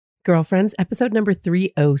Girlfriends, episode number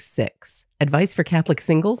 306, Advice for Catholic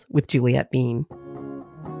Singles with Juliette Bean.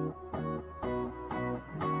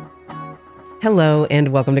 Hello and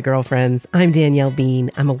welcome to Girlfriends. I'm Danielle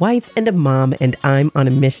Bean. I'm a wife and a mom, and I'm on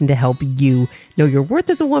a mission to help you know your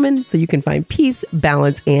worth as a woman so you can find peace,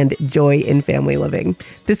 balance, and joy in family living.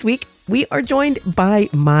 This week, we are joined by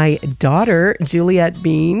my daughter, Juliette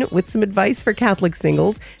Bean, with some advice for Catholic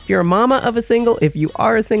singles. If you're a mama of a single, if you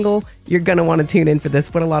are a single, you're going to want to tune in for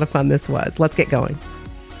this. What a lot of fun this was. Let's get going.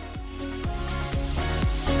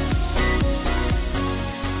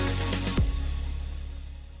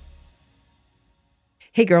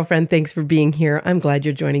 Hey, girlfriend, thanks for being here. I'm glad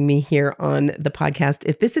you're joining me here on the podcast.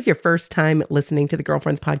 If this is your first time listening to the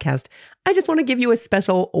Girlfriends podcast, I just want to give you a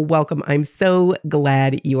special welcome. I'm so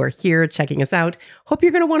glad you are here checking us out. Hope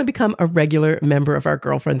you're going to want to become a regular member of our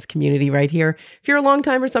Girlfriends community right here. If you're a long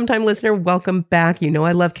time or sometime listener, welcome back. You know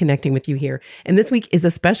I love connecting with you here. And this week is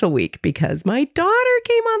a special week because my daughter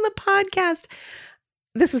came on the podcast.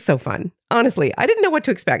 This was so fun. Honestly, I didn't know what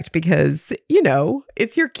to expect because, you know,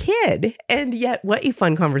 it's your kid. And yet, what a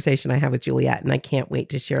fun conversation I have with Juliette, and I can't wait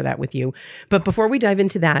to share that with you. But before we dive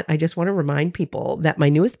into that, I just want to remind people that my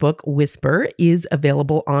newest book, Whisper, is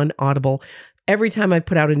available on Audible. Every time I've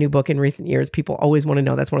put out a new book in recent years, people always want to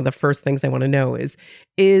know. That's one of the first things they want to know is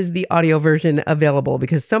the audio version available?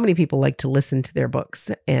 Because so many people like to listen to their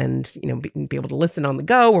books and, you know, be able to listen on the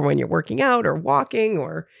go or when you're working out or walking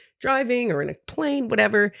or driving or in a plane,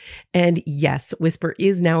 whatever. And yes, Whisper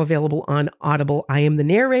is now available on Audible. I am the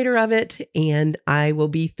narrator of it, and I will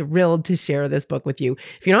be thrilled to share this book with you.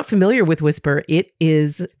 If you're not familiar with Whisper,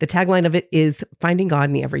 the tagline of it is Finding God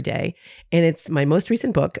in the Everyday. And it's my most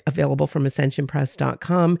recent book available from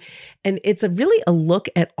ascensionpress.com. And it's really a look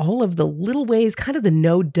at all of the little ways, kind of the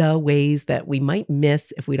no-duh ways that we might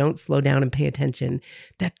miss if we don't slow down and pay attention,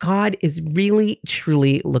 that God is really,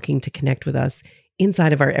 truly looking to connect with us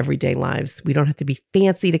inside of our everyday lives. We don't have to be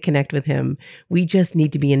fancy to connect with him. We just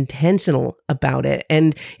need to be intentional about it.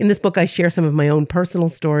 And in this book, I share some of my own personal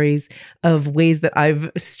stories of ways that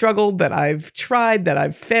I've struggled, that I've tried, that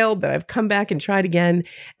I've failed, that I've come back and tried again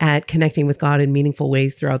at connecting with God in meaningful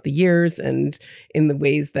ways throughout the years, and in the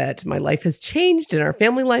ways that my life has changed and our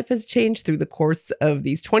family life has changed through the course of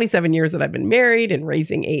these 27 years that I've been married and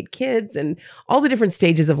raising 8 kids and all the different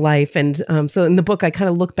stages of life. And so in the book, I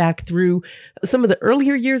kind of look back through some of the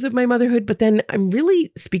earlier years of my motherhood, but then I'm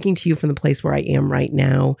really speaking to you from the place where I am right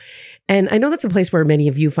now. And I know that's a place where many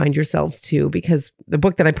of you find yourselves too, because the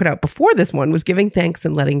book that I put out before this one was Giving Thanks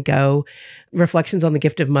and Letting Go, Reflections on the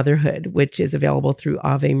Gift of Motherhood, which is available through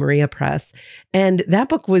Ave Maria Press. And that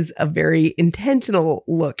book was a very intentional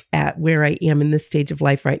look at where I am in this stage of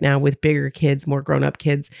life right now with bigger kids, more grown-up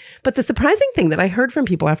kids. But the surprising thing that I heard from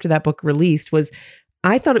people after that book released was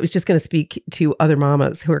I thought it was just going to speak to other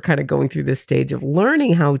mamas who are kind of going through this stage of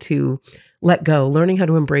learning how to let go, learning how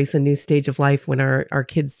to embrace a new stage of life when our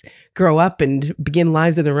kids grow up and begin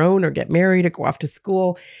lives of their own or get married or go off to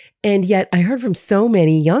school. And yet I heard from so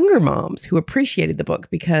many younger moms who appreciated the book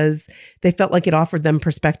because they felt like it offered them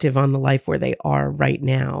perspective on the life where they are right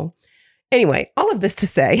now. Anyway, all of this to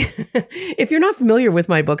say, if you're not familiar with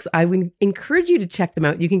my books, I would encourage you to check them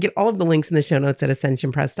out. You can get all of the links in the show notes at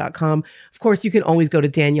ascensionpress.com. Of course, you can always go to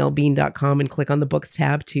daniellebean.com and click on the books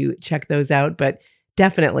tab to check those out. But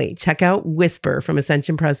definitely check out Whisper from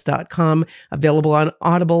ascensionpress.com, available on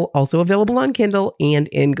Audible, also available on Kindle and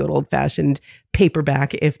in good old-fashioned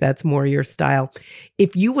paperback if that's more your style.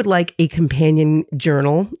 If you would like a companion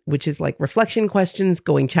journal, which is like reflection questions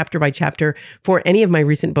going chapter by chapter for any of my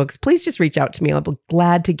recent books, please just reach out to me. I'll be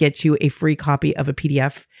glad to get you a free copy of a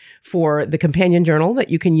PDF for the companion journal that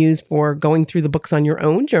you can use for going through the books on your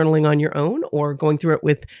own, journaling on your own, or going through it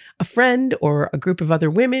with a friend or a group of other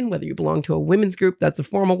women, whether you belong to a women's group, that's a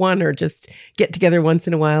formal one, or just get together once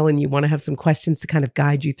in a while and you want to have some questions to kind of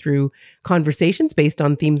guide you through conversations based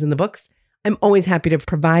on themes in the books. I'm always happy to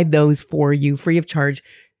provide those for you free of charge.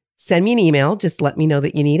 Send me an email. Just let me know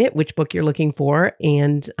that you need it, which book you're looking for,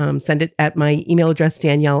 and send it at my email address,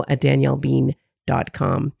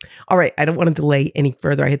 danielle@daniellebean.com. All right. I don't want to delay any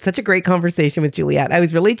further. I had such a great conversation with Juliette. I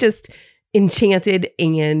was really just enchanted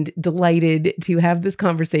and delighted to have this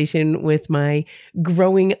conversation with my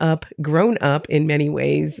grown up in many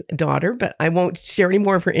ways daughter, but I won't share any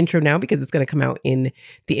more of her intro now because it's going to come out in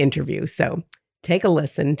the interview. So take a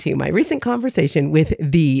listen to my recent conversation with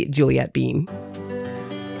the Juliette Bean.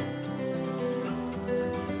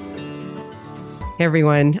 Hey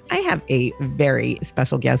everyone, I have a very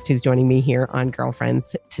special guest who's joining me here on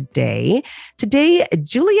Girlfriends today. Today,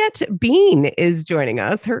 Juliette Bean is joining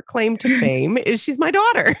us. Her claim to fame is she's my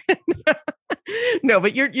daughter. No,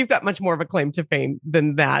 but you've got much more of a claim to fame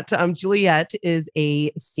than that. Juliet is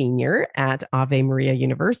a senior at Ave Maria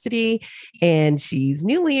University, and she's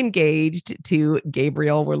newly engaged to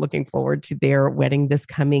Gabriel. We're looking forward to their wedding this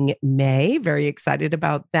coming May. Very excited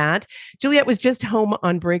about that. Juliet was just home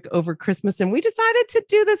on break over Christmas, and we decided to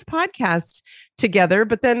do this podcast together.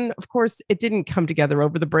 But then, of course, it didn't come together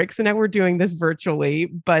over the break. So now we're doing this virtually,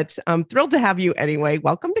 but I'm thrilled to have you anyway.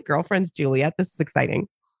 Welcome to Girlfriends, Juliet. This is exciting.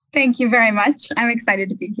 Thank you very much. I'm excited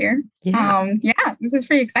to be here. Yeah, this is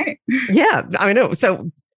pretty exciting. Yeah, I know.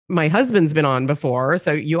 So my husband's been on before.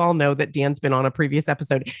 So you all know that Dan's been on a previous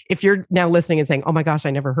episode. If you're now listening and saying, oh my gosh,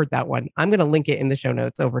 I never heard that one, I'm going to link it in the show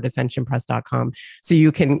notes over at ascensionpress.com so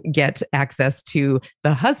you can get access to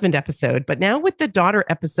the husband episode. But now with the daughter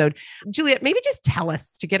episode, Juliet, maybe just tell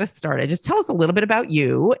us to get us started. Just tell us a little bit about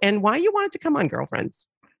you and why you wanted to come on Girlfriends.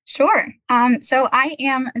 Sure. So I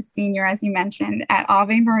am a senior, as you mentioned, at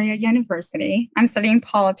Ave Maria University. I'm studying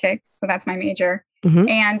politics, so that's my major. Mm-hmm.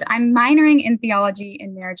 And I'm minoring in theology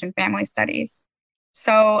and marriage and family studies.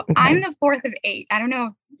 So okay. I'm the fourth of 8. I don't know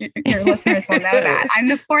if your listeners will know that. I'm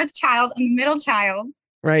the fourth child and the middle child.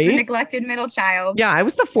 Right. The neglected middle child. Yeah, I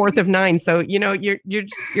was the fourth of 9. So, you know,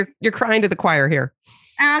 you're crying to the choir here.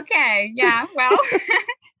 Okay. Yeah. Well,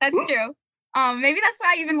 that's true. Maybe that's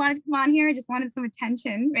why I even wanted to come on here. I just wanted some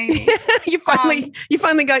attention. Maybe you finally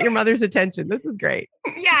got your mother's attention. This is great.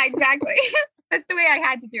 Yeah, exactly. That's the way I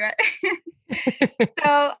had to do it. So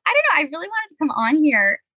I don't know. I really wanted to come on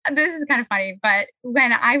here. This is kind of funny, but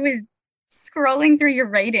when I was scrolling through your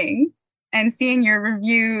ratings and seeing your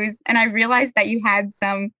reviews, and I realized that you had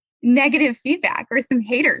some negative feedback or some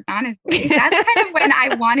haters, honestly, that's kind of when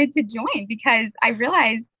I wanted to join, because I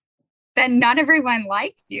realized that not everyone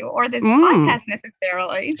likes you or this podcast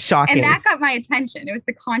necessarily. Shocking. And that got my attention. It was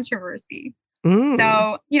the controversy.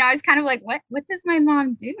 So, you know, I was kind of like, what does my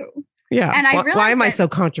mom do? Yeah. And I realized why am I so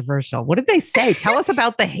controversial? What did they say? Tell us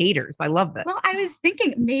about the haters. I love this. Well, I was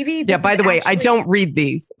thinking maybe. Yeah. By the way, I don't read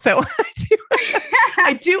these. So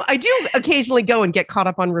I do occasionally go and get caught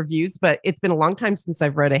up on reviews, but it's been a long time since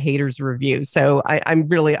I've read a hater's review. So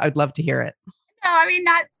I'd love to hear it. No, I mean,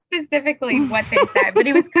 not specifically what they said, but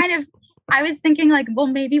it was kind of, I was thinking like, well,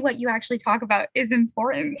 maybe what you actually talk about is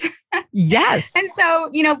important. Yes. And so,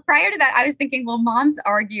 you know, prior to that, I was thinking, well, moms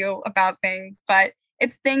argue about things, but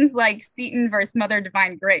it's things like Seton versus Mother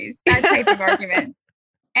Divine Grace, that type of argument.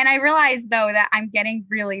 And I realized, though, that I'm getting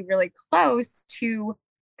really, really close to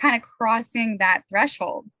kind of crossing that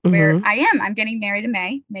threshold where I'm getting married in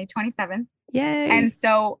May 27th. Yay. And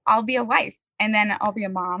so I'll be a wife and then I'll be a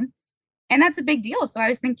mom. And that's a big deal. So I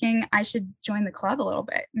was thinking I should join the club a little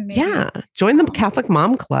bit. Maybe. Yeah. Join the Catholic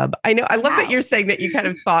Mom Club. I know. I love that you're saying that you kind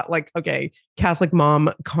of thought like, okay, Catholic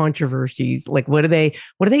mom controversies. Like, what do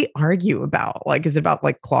they argue about? Like, is it about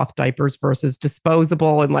like cloth diapers versus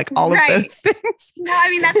disposable and like all of those things? No, I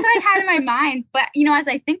mean, that's what I had in my mind. But, you know, as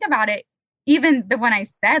I think about it, even the one I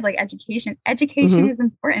said, like education is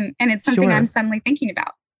important. And it's something I'm suddenly thinking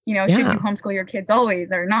about. You know, should you homeschool your kids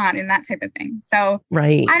always or not, and that type of thing. So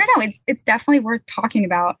right. I don't know. It's definitely worth talking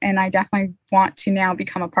about. And I definitely want to now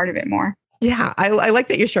become a part of it more. Yeah. I like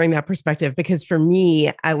that you're sharing that perspective, because for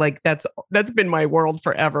me, I like that's been my world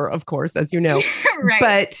forever, of course, as you know. Right.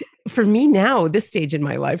 But for me now, this stage in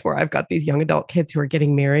my life where I've got these young adult kids who are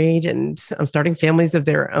getting married and I'm starting families of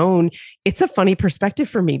their own, it's a funny perspective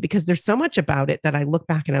for me, because there's so much about it that I look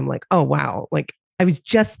back and I'm like, oh, wow, like I was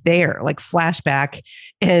just there, like flashback.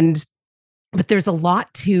 But there's a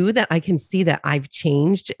lot too that I can see that I've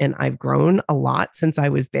changed and I've grown a lot since I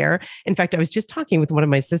was there. In fact, I was just talking with one of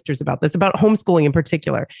my sisters about this, about homeschooling in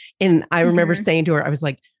particular. And I remember saying to her, I was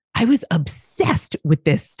like, I was obsessed with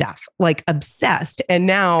this stuff, like obsessed. And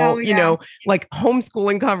now, you know, like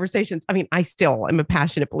homeschooling conversations. I mean, I still am a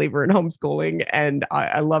passionate believer in homeschooling and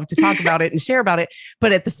I love to talk about it and share about it.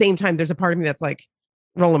 But at the same time, there's a part of me that's like,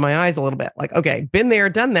 rolling my eyes a little bit like, okay, been there,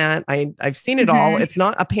 done that. I've seen it all. It's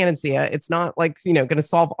not a panacea. It's not like, you know, going to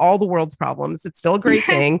solve all the world's problems. It's still a great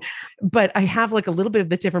thing, but I have like a little bit of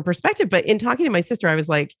this different perspective. But in talking to my sister, I was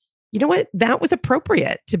like, you know what? That was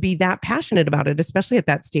appropriate to be that passionate about it, especially at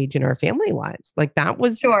that stage in our family lives. Like that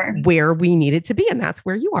was where we needed to be. And that's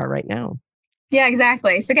where you are right now. Yeah,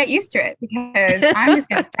 exactly. So get used to it, because I'm just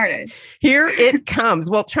getting started. Here it comes.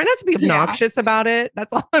 Well, try not to be obnoxious about it.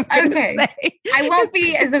 That's all I'm going to say. I won't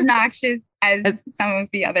be as obnoxious as some of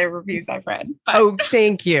the other reviews I've read. But. Oh,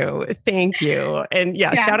 thank you. Thank you. And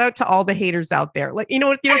shout out to all the haters out there. Like, you know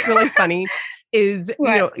what's really funny is, you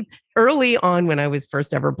know, early on when I was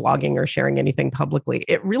first ever blogging or sharing anything publicly,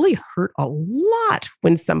 it really hurt a lot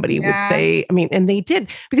when somebody would say, I mean, and they did,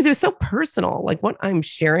 because it was so personal, like what I'm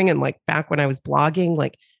sharing. And like back when I was blogging,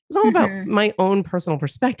 like was all about my own personal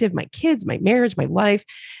perspective, my kids, my marriage, my life.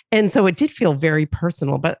 And so it did feel very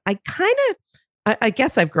personal, but I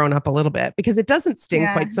guess I've grown up a little bit because it doesn't sting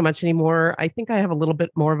quite so much anymore. I think I have a little bit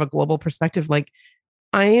more of a global perspective. Like,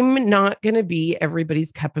 I'm not going to be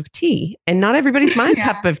everybody's cup of tea, and not everybody's my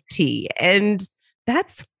cup of tea. And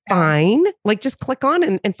that's fine. Like, just click on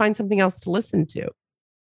and find something else to listen to.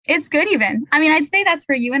 It's good even. I mean, I'd say that's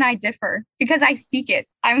where you and I differ because I seek it.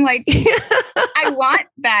 I'm like, I want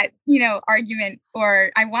that, argument,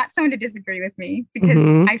 or I want someone to disagree with me because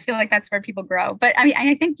I feel like that's where people grow. But I mean,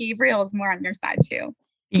 I think Gabriel is more on your side too.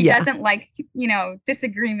 He doesn't like,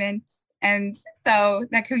 disagreements. And so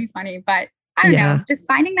that could be funny, but I don't know, just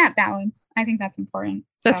finding that balance. I think that's important.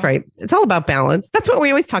 That's right. It's all about balance. That's what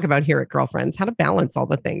we always talk about here at Girlfriends, how to balance all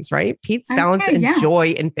the things, right? Pete's balance and joy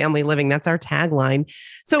in family living. That's our tagline.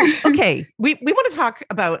 So, okay, we want to talk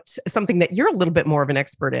about something that you're a little bit more of an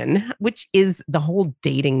expert in, which is the whole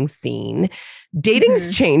dating scene.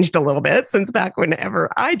 Dating's changed a little bit since back whenever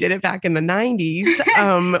I did it back in the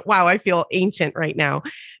 90s. Wow, I feel ancient right now.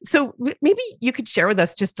 So maybe you could share with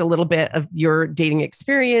us just a little bit of your dating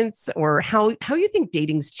experience, or how you think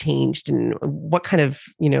dating's changed and what kind of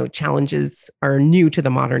challenges are new to the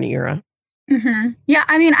modern era. Yeah,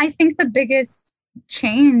 I mean, I think the biggest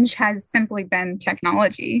change has simply been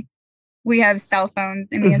technology. We have cell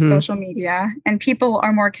phones and we have social media, and people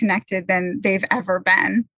are more connected than they've ever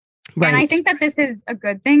been. Right. And I think that this is a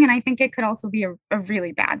good thing. And I think it could also be a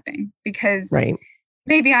really bad thing because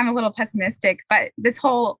maybe I'm a little pessimistic, but this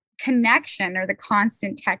whole connection or the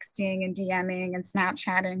constant texting and DMing and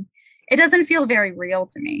Snapchatting, it doesn't feel very real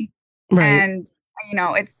to me. Right. And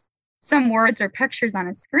it's some words or pictures on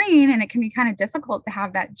a screen, and it can be kind of difficult to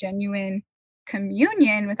have that genuine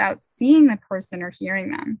communion without seeing the person or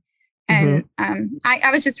hearing them. And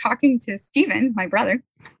I was just talking to Steven, my brother,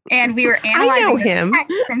 and we were analyzing this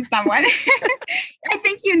text from someone. I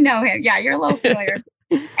think you know him. Yeah, you're a little familiar.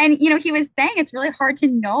 And, he was saying it's really hard to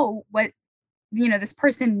know what, this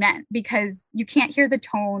person meant because you can't hear the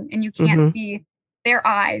tone and you can't see their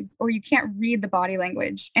eyes, or you can't read the body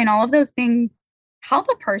language. And all of those things help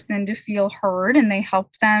a person to feel heard, and they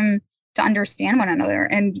help them to understand one another.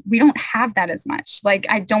 And we don't have that as much. Like,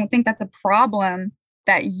 I don't think that's a problem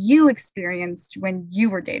that you experienced when you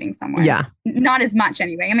were dating someone. Yeah. Not as much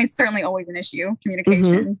anyway. I mean, it's certainly always an issue,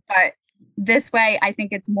 communication, but this way, I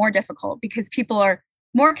think it's more difficult because people are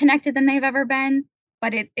more connected than they've ever been,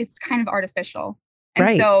 but it's kind of artificial.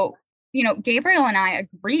 And so, Gabriel and I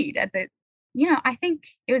agreed at the, I think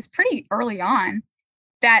it was pretty early on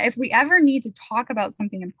that if we ever need to talk about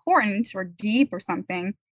something important or deep or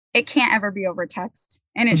something, it can't ever be over text.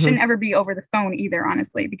 And it shouldn't ever be over the phone either,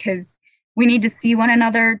 honestly, because we need to see one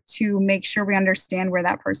another to make sure we understand where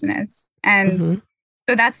that person is. And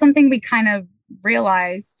so that's something we kind of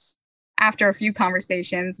realized after a few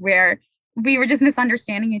conversations where we were just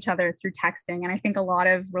misunderstanding each other through texting. And I think a lot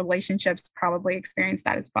of relationships probably experience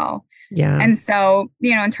that as well. Yeah. And so,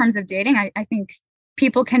 in terms of dating, I think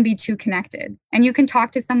people can be too connected, and you can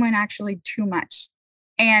talk to someone actually too much.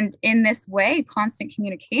 And in this way, constant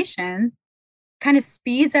communication kind of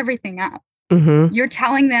speeds everything up. You're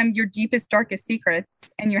telling them your deepest, darkest secrets,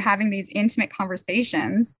 and you're having these intimate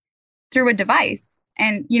conversations through a device.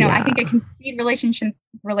 And, I think it can speed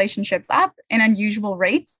relationships up in unusual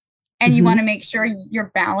rates. And you want to make sure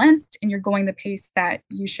you're balanced and you're going the pace that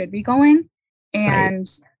you should be going. And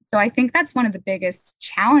so I think that's one of the biggest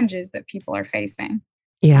challenges that people are facing.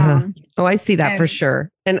 Yeah. I see that for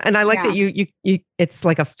sure. And I like that you it's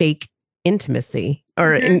like a fake intimacy,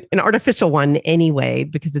 or an artificial one anyway,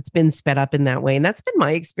 because it's been sped up in that way. And that's been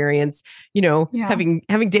my experience,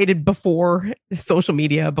 having dated before social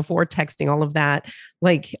media, before texting, all of that.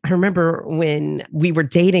 Like, I remember when we were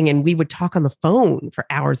dating and we would talk on the phone for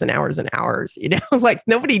hours and hours and hours, like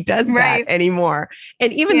nobody does that anymore.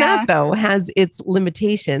 And even that though has its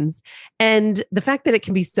limitations. And the fact that it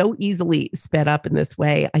can be so easily sped up in this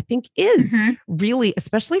way, I think is really,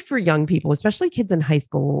 especially for young people, especially kids in high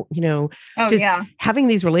school, having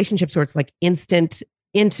these relationships where it's like instant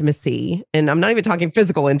intimacy, and I'm not even talking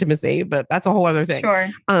physical intimacy, but that's a whole other thing. Sure.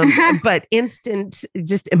 But instant,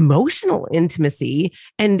 just emotional intimacy,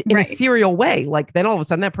 and in a serial way. Like, then all of a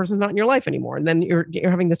sudden that person's not in your life anymore, and then you're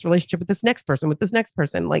having this relationship with this next person,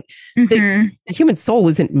 Like, the human soul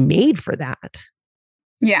isn't made for that.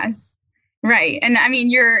 Yes. Right. And I mean,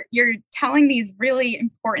 you're telling these really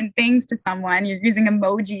important things to someone. You're using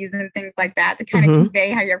emojis and things like that to kind of convey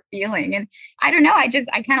how you're feeling. And I don't know, I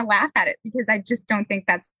kind of laugh at it because I just don't think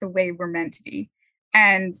that's the way we're meant to be.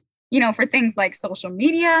 And, for things like social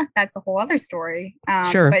media, that's a whole other story.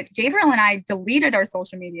 But Gabriel and I deleted our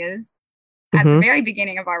social medias at the Mhm. very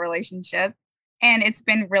beginning of our relationship. And it's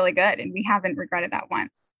been really good. And we haven't regretted that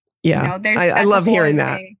once. Yeah. I That's a love whole hearing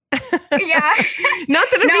other that. thing. Yeah. Not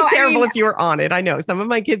that it'd No, be I terrible mean, if you were on it. I know some of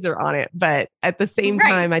my kids are on it, but at the same right.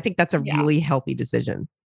 time, I think that's a Yeah. really healthy decision.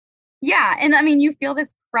 Yeah. And I mean, you feel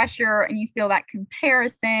this pressure and you feel that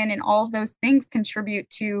comparison, and all of those things contribute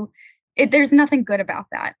to it. There's nothing good about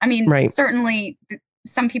that. I mean, Right. certainly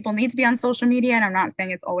some people need to be on social media, and I'm not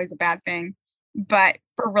saying it's always a bad thing, but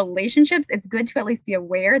for relationships, it's good to at least be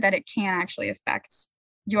aware that it can actually affect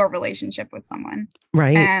your relationship with someone.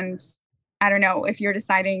 Right. And I don't know, if you're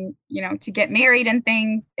deciding, to get married and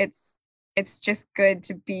things, it's just good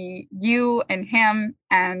to be you and him,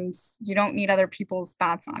 and you don't need other people's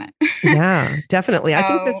thoughts on it. Yeah, definitely. I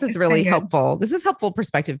think this So is it's really been good. helpful. This is helpful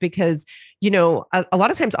perspective because, a lot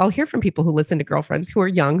of times I'll hear from people who listen to girlfriends who are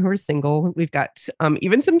young, who are single. We've got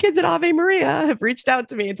even some kids at Ave Maria have reached out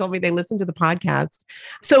to me and told me they listen to the podcast.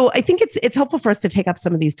 So I think it's helpful for us to take up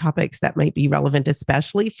some of these topics that might be relevant,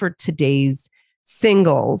 especially for today's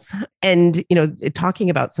singles, and talking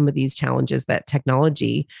about some of these challenges that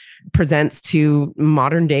technology presents to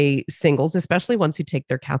modern day singles, especially ones who take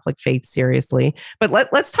their Catholic faith seriously. But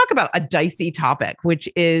let's talk about a dicey topic, which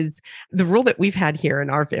is the rule that we've had here in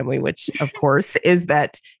our family, which of course is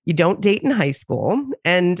that you don't date in high school.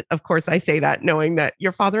 And of course I say that knowing that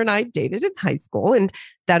your father and I dated in high school, and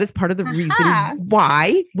that is part of the reason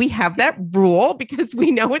why we have that rule, because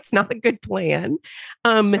we know it's not a good plan.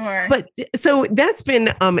 Sure. But so that's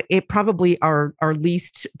been it probably our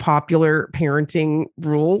least popular parenting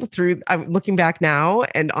rule through looking back now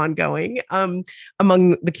and ongoing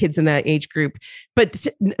among the kids in that age group. But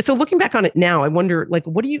so looking back on it now, I wonder, like,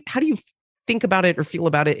 how do you think about it or feel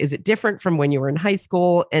about it? Is it different from when you were in high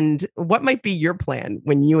school? And what might be your plan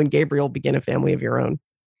when you and Gabriel begin a family of your own?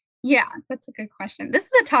 Yeah, that's a good question. This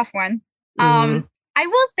is a tough one. Mhm. I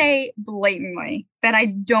will say blatantly that I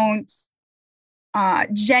don't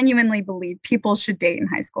genuinely believe people should date in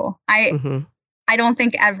high school. Mhm. I don't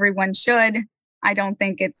think everyone should. I don't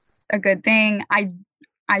think it's a good thing.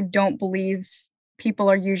 I don't believe people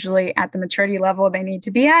are usually at the maturity level they need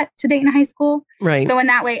to be at to date in high school. Right. So in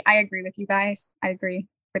that way, I agree with you guys. I agree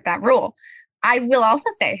with that rule. I will also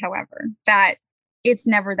say, however, that it's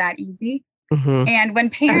never that easy. Mhm. And when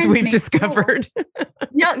parents, as we've discovered,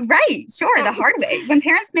 no, right, sure, the hard way. When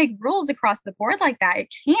parents make rules across the board like that,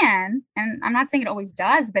 it can, and I'm not saying it always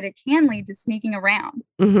does, but it can lead to sneaking around.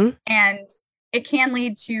 Mhm. And it can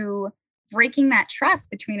lead to breaking that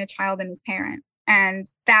trust between a child and his parent. And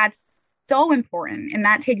that's so important. And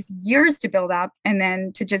that takes years to build up. And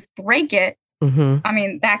then to just break it, Mhm. I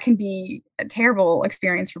mean, that can be a terrible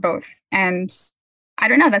experience for both. And I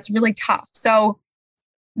don't know, that's really tough. So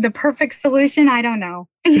the perfect solution, I don't know.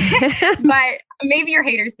 But maybe your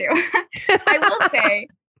haters do. I will say,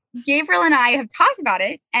 Gabriel and I have talked about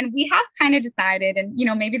it, and we have kind of decided, and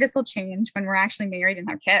maybe this will change when we're actually married and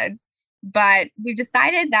have kids, but we've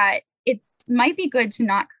decided that it's might be good to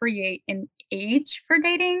not create an age for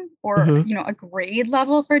dating or Mhm. a grade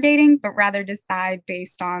level for dating, but rather decide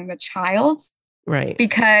based on the child. Right.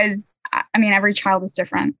 Because I mean, every child is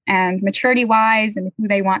different, and maturity wise and who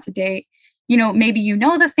they want to date, maybe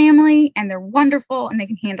the family and they're wonderful and they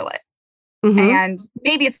can handle it. Mhm. And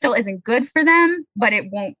maybe it still isn't good for them, but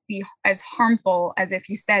it won't be as harmful as if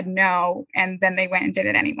you said no and then they went and did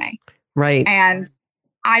it anyway. Right. And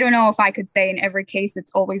I don't know if I could say in every case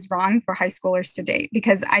it's always wrong for high schoolers to date,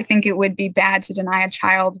 because I think it would be bad to deny a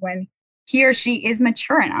child when he or she is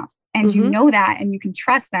mature enough and Mhm. you know that, and you can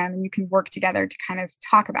trust them and you can work together to kind of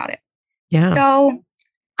talk about it. Yeah. So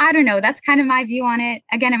I don't know. That's kind of my view on it.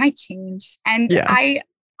 Again, it might change. And Yeah.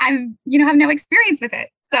 I'm have no experience with it.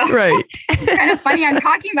 So Right. it's kind of funny I'm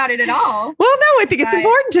talking about it at all. Well, no, I think it's But,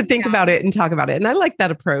 important to think yeah. about it and talk about it. And I like that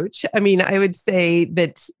approach. I mean, I would say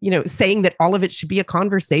that, saying that all of it should be a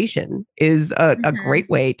conversation is a Mhm. great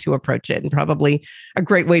way to approach it, and probably a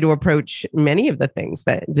great way to approach many of the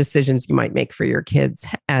decisions you might make for your kids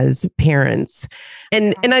as parents.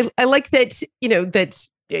 And I like that, that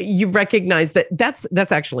you recognize that that's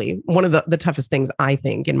actually one of the toughest things, I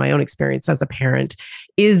think, in my own experience as a parent,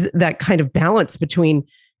 is that kind of balance between,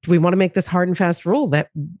 do we want to make this hard and fast rule that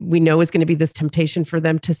we know is going to be this temptation for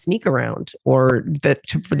them to sneak around, or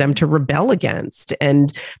for them to rebel against,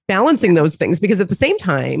 and balancing those things, because at the same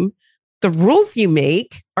time, the rules you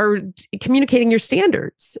make are communicating your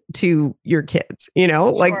standards to your kids,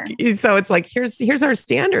 like, so it's like, here's our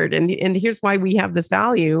standard and here's why we have this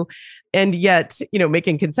value. And yet,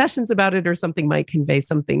 making concessions about it or something might convey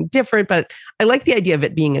something different. But I like the idea of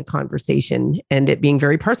it being a conversation and it being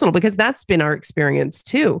very personal, because that's been our experience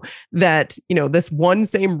too, that, this one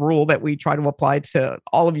same rule that we try to apply to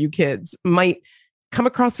all of you kids might come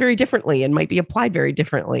across very differently and might be applied very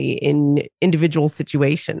differently in individual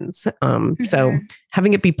situations. So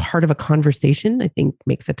having it be part of a conversation, I think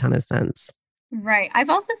makes a ton of sense. Right. I've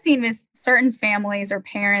also seen with certain families or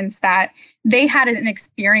parents that they had an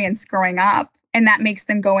experience growing up and that makes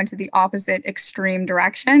them go into the opposite extreme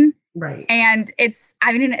direction. Right. And it's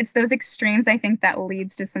those extremes, I think, that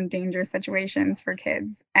leads to some dangerous situations for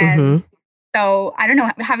kids. And so I don't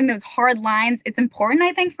know, having those hard lines, it's important,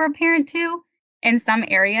 I think, for a parent too, in some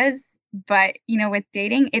areas, but with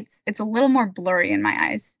dating, it's a little more blurry in my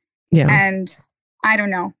eyes. Yeah. And I don't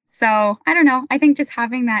know. So I don't know. I think just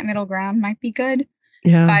having that middle ground might be good.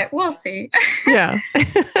 Yeah. But we'll see. Yeah.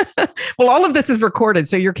 Well, all of this is recorded,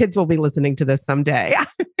 so your kids will be listening to this someday.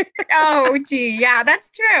 Oh, gee. Yeah, that's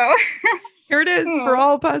true. Here it is for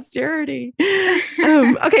all posterity.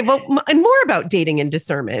 Okay. Well, and more about dating and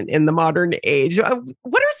discernment in the modern age.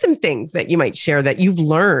 What are some things that you might share that you've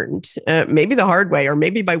learned, maybe the hard way, or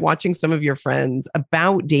maybe by watching some of your friends,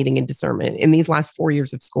 about dating and discernment in these last 4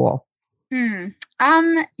 years of school?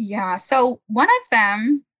 Yeah. So one of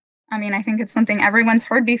them, I think it's something everyone's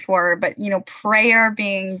heard before, but, prayer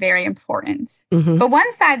being very important. But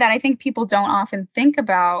one side that I think people don't often think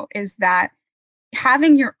about is that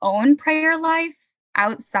having your own prayer life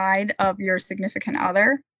outside of your significant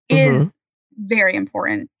other is very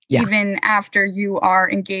important, even after you are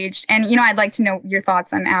engaged. And, I'd like to know your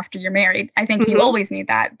thoughts on after you're married. I think you always need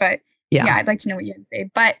that, but yeah, I'd like to know what you have to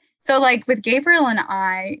say. But so like with Gabriel and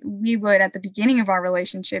I, we would at the beginning of our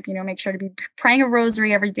relationship, make sure to be praying a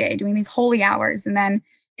rosary every day, doing these holy hours. And then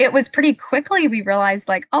it was pretty quickly we realized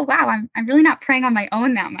like, oh, wow, I'm really not praying on my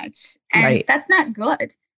own that much. And that's not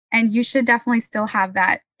good. And you should definitely still have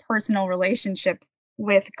that personal relationship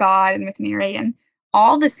with God and with Mary and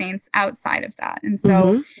all the saints outside of that. And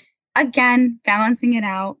so again, balancing it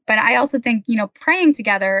out. But I also think, praying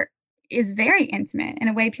together is very intimate in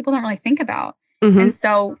a way people don't really think about. And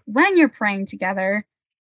so when you're praying together,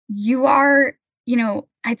 you are,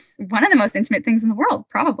 it's one of the most intimate things in the world,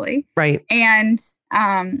 probably. Right. And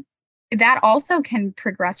that also can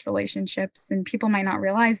progress relationships, and people might not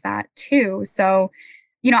realize that too. So,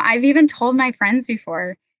 I've even told my friends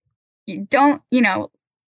before, you don't,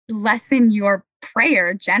 lessen your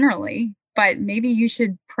prayer generally, but maybe you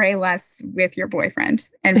should pray less with your boyfriend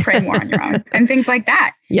and pray more on your own and things like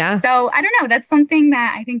that. Yeah. So I don't know. That's something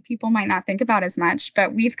that I think people might not think about as much,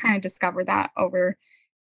 but we've kind of discovered that over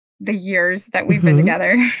the years that we've been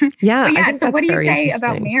together. Yeah. But yeah. So what do you say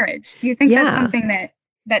about marriage? Do you think that's something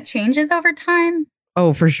that changes over time?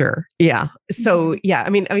 Oh, for sure. Yeah. So, yeah, I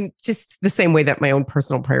mean, just the same way that my own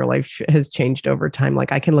personal prayer life has changed over time.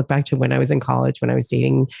 Like I can look back to when I was in college, when I was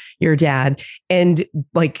dating your dad, and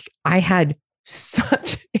like I had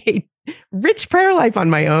such a rich prayer life on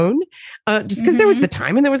my own, just because there was the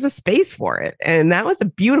time and there was the space for it. And that was a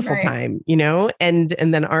beautiful time, and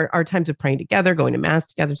then our times of praying together, going to mass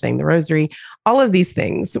together, saying the rosary, all of these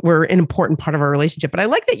things were an important part of our relationship. But I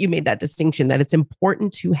like that you made that distinction, that it's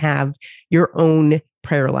important to have your own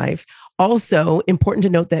prayer life. Also important to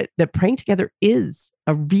note that praying together is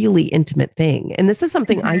a really intimate thing. And this is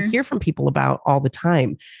something I hear from people about all the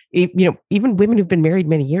time. Even women who've been married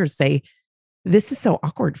many years say, this is so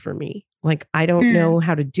awkward for me. Like, I don't know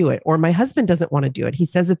how to do it. Or my husband doesn't want to do it. He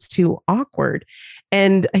says it's too awkward.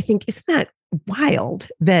 And I think, isn't that wild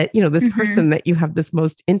that, this person that you have this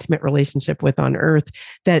most intimate relationship with on earth,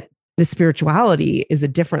 that the spirituality is a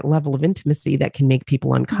different level of intimacy that can make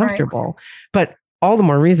people uncomfortable. But all the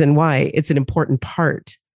more reason why it's an important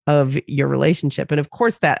part of your relationship. And of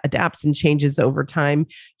course that adapts and changes over time.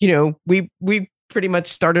 We pretty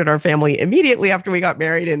much started our family immediately after we got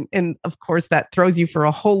married. And of course that throws you for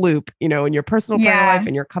a whole loop, in your personal prayer life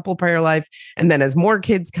and your couple prayer life. And then as more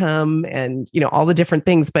kids come and, all the different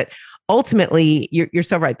things, but ultimately you're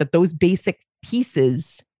so right that those basic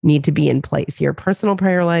pieces need to be in place. Your personal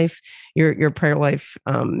prayer life, your prayer life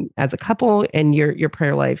as a couple, and your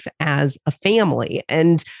prayer life as a family.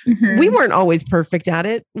 And we weren't always perfect at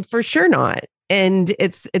it, for sure not. And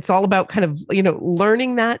it's all about kind of,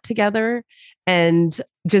 learning that together and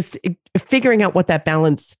just figuring out what that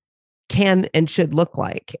balance can and should look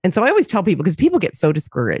like. And so I always tell people, because people get so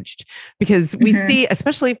discouraged because we see,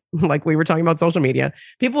 especially like we were talking about social media,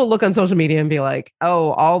 people will look on social media and be like,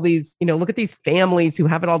 oh, all these, look at these families who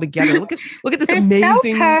have it all together. Look at this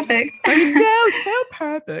amazing, so perfect. I know, so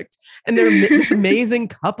perfect. And they're this amazing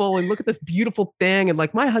couple, and look at this beautiful thing. And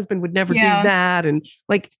like, my husband would never do that. And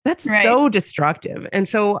like, that's so destructive. And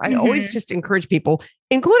so I always just encourage people,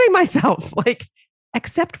 including myself, like,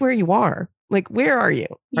 accept where you are. Like, where are you?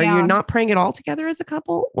 Are you not praying at all together as a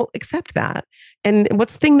couple? Well, accept that. And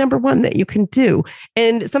what's thing number one that you can do?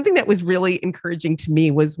 And something that was really encouraging to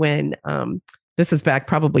me was when, this is back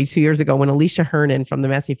probably 2 years ago, when Alicia Hernan from the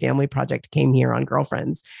Messy Family Project came here on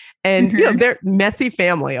Girlfriends. And, they're messy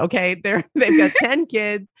family. Okay. They've got 10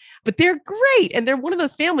 kids, but they're great. And they're one of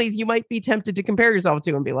those families you might be tempted to compare yourself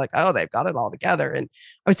to and be like, oh, they've got it all together. And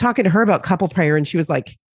I was talking to her about couple prayer, and she was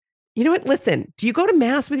like, you know what? Listen, do you go to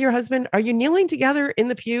mass with your husband? Are you kneeling together in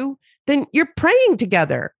the pew? Then you're praying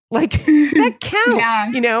together. Like, that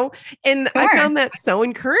counts, And I found that so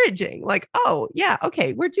encouraging. Like, oh yeah,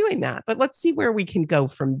 okay, we're doing that, but let's see where we can go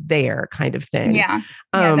from there, kind of thing. Yeah,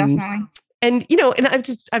 definitely. And,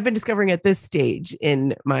 and I've been discovering at this stage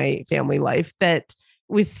in my family life that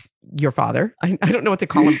with your father, I don't know what to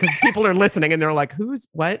call him, because people are listening and they're like, who's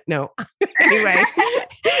what? No. Anyway,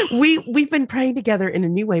 we've been praying together in a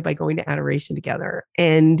new way by going to adoration together.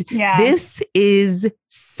 And this is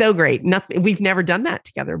so great. We've never done that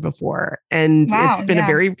together before. And it's been a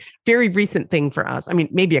very, very recent thing for us. I mean,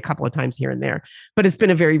 maybe a couple of times here and there, but it's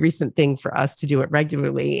been a very recent thing for us to do it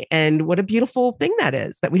regularly. And what a beautiful thing that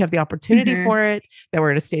is, that we have the opportunity for it, that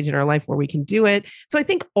we're at a stage in our life where we can do it. So I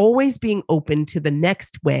think always being open to the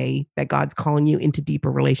next way that God's calling you into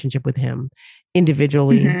deeper relationship with him,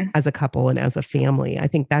 individually, as a couple, and as a family. I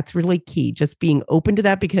think that's really key. Just being open to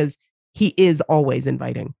that, because he is always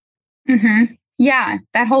inviting. Yeah,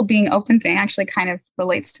 that whole being open thing actually kind of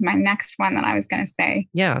relates to my next one that I was going to say.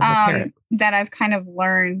 Yeah, that I've kind of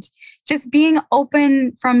learned. Just being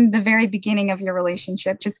open from the very beginning of your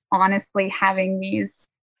relationship, just honestly having these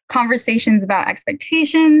conversations about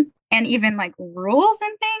expectations and even like rules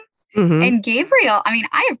and things. And Gabriel, I mean,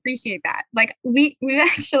 I appreciate that. Like we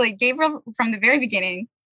actually, Gabriel from the very beginning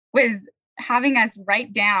was having us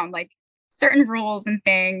write down like certain rules and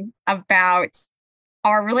things about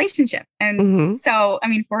our relationship. And so, I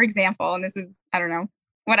mean, for example, and this is, I don't know,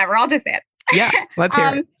 whatever, I'll just say it. Yeah, let's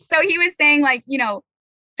hear it. So he was saying like,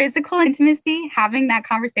 physical intimacy, having that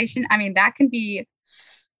conversation. I mean, that can be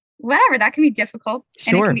whatever, that can be difficult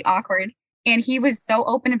and it can be awkward. And he was so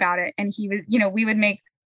open about it. And he was, we would make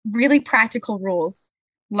really practical rules,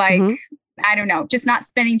 like, I don't know, just not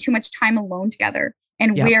spending too much time alone together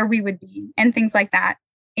and where we would be and things like that.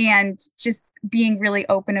 And just being really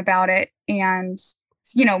open about it and,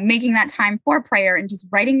 making that time for prayer and just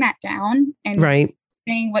writing that down and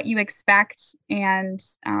saying what you expect and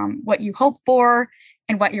what you hope for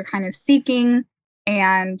and what you're kind of seeking.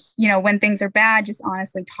 And, when things are bad, just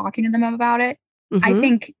honestly talking to them about it. I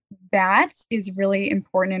think that is really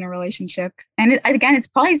important in a relationship. And again, it's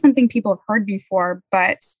probably something people have heard before,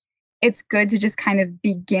 but it's good to just kind of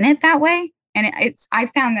begin it that way. And I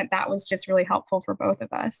found that was just really helpful for both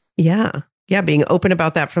of us. Yeah. Yeah. Being open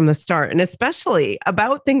about that from the start, and especially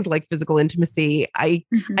about things like physical intimacy. I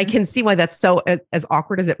can see why that's so as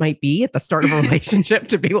awkward as it might be at the start of a relationship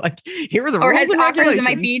to be like, here are the rules and regulations. Or as awkward as it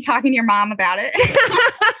might be talking to your mom about it.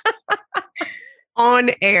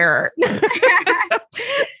 On air.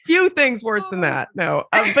 Few things worse than that. No,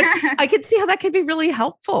 but I could see how that could be really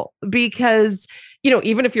helpful because,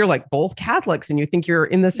 even if you're like both Catholics and you think you're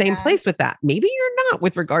in the same place with that, maybe you're not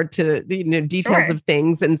with regard to the details of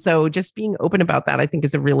things. And so just being open about that, I think,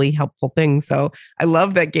 is a really helpful thing. So I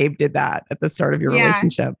love that Gabe did that at the start of your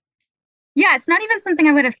relationship. Yeah, it's not even something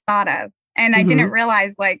I would have thought of. And I didn't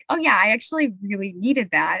realize like, oh yeah, I actually really needed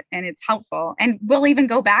that. And it's helpful. And we'll even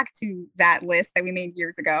go back to that list that we made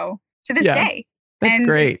years ago to this day. That's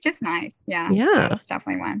great. It's just nice. Yeah. Yeah. So it's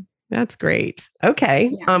definitely one. That's great.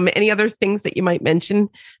 Okay. Yeah. Any other things that you might mention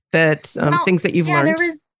that things that you've learned? There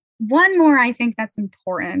was one more I think that's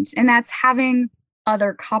important, and that's having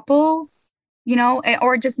other couples,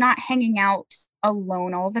 or just not hanging out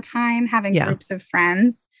alone all the time, having groups of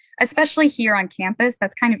friends. Especially here on campus,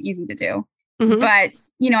 that's kind of easy to do. But,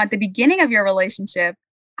 at the beginning of your relationship,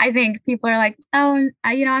 I think people are like, oh,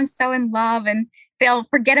 I'm so in love, and they'll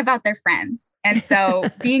forget about their friends. And so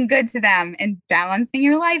being good to them and balancing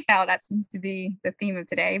your life out, that seems to be the theme of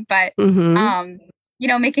today. But,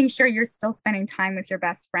 making sure you're still spending time with your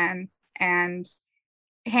best friends and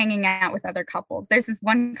hanging out with other couples. There's this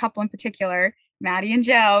one couple in particular Maddie and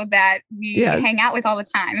Joe that we hang out with all the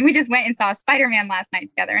time. And we just went and saw Spider-Man last night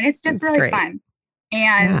together. And it's just really great. fun.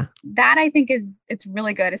 And that I think it's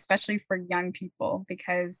really good, especially for young people,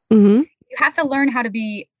 because you have to learn how to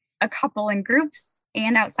be a couple in groups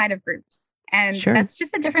and outside of groups. And that's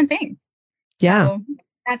just a different thing. Yeah. So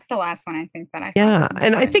that's the last one I think that I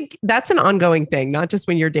and I think that's an ongoing thing, not just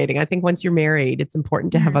when you're dating. I think once you're married, it's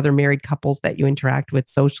important to have other married couples that you interact with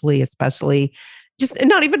socially, especially just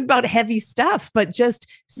not even about heavy stuff, but just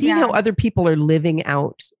seeing how other people are living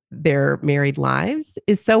out their married lives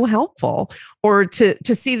is so helpful. Or to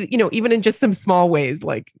see, even in just some small ways,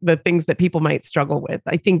 like the things that people might struggle with.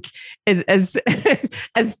 I think as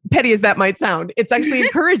petty as that might sound, it's actually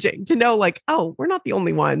encouraging to know, like, oh, we're not the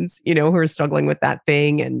only ones, who are struggling with that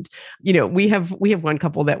thing. And, we have one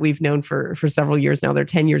couple that we've known for several years now. They're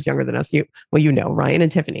 10 years younger than us. Ryan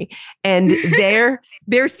and Tiffany. And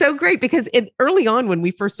they're so great because early on when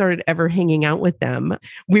we first started ever hanging out with them,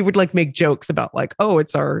 we would like make jokes about like, oh,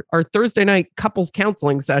 it's our Thursday night couples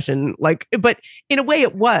counseling session. Like, but in a way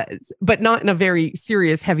it was, but not in a very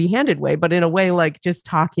serious, heavy-handed way, but in a way like just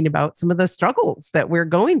talking about some of the struggles that we're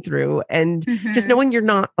going through and just knowing you're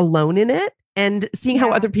not alone in it and seeing how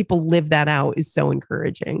other people live that out is so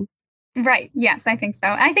encouraging. Right. Yes, I think so.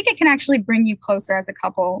 I think it can actually bring you closer as a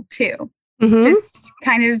couple too. Just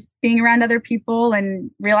kind of being around other people and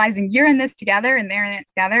realizing you're in this together and they're in it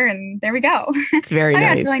together. And there we go. It's very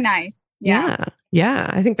nice. It's really nice. Yeah.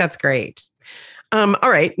 I think that's great. All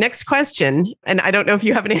right. Next question. And I don't know if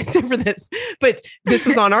you have an answer for this, but this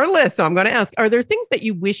was on our list. So I'm going to ask, are there things that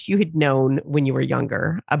you wish you had known when you were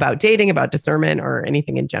younger about dating, about discernment, or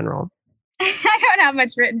anything in general? I don't have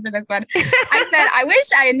much written for this one. I said, I wish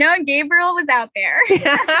I had known Gabriel was out there.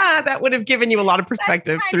 That would have given you a lot of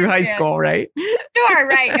perspective through high school, right? Sure,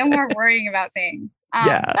 right. No more worrying about things.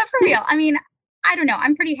 But for real, I mean, I don't know.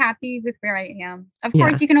 I'm pretty happy with where I am. Of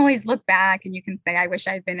course, you can always look back and you can say, I wish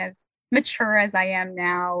I'd been as mature as I am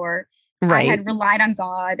now, or I had relied on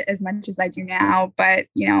God as much as I do now. But,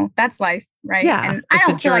 that's life, right? Yeah, and I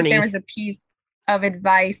don't feel like there was a piece of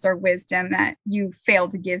advice or wisdom that you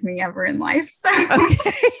failed to give me ever in life. So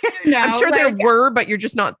I'm sure there were, but you're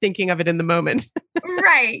just not thinking of it in the moment.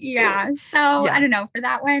 Right. Yeah. So I don't know, for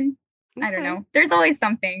that one, I don't know. There's always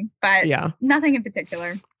something, but nothing in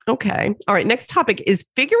particular. Okay. All right. Next topic is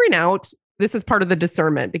figuring out, this is part of the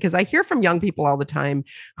discernment, because I hear from young people all the time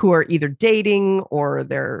who are either dating or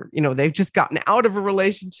they're, they've just gotten out of a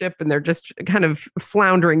relationship and they're just kind of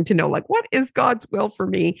floundering to know, like, what is God's will for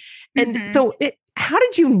me? And so how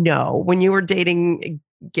did you know when you were dating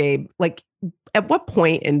Gabe, like at what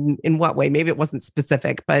point and in what way? Maybe it wasn't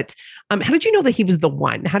specific, but how did you know that he was the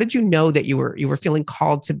one? How did you know that you were feeling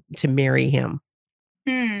called to marry him?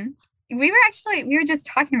 We were just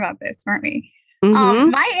talking about this, weren't we?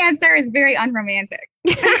 My answer is very unromantic.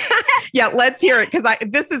 Yeah, let's hear it, because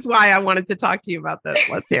this is why I wanted to talk to you about this.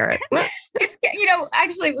 Let's hear it. It's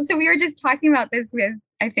actually, so we were just talking about this with,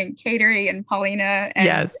 I think, Kateri and Paulina. And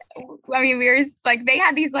yes. I mean, we were like, they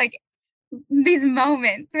had these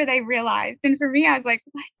moments where they realized, and for me, I was like,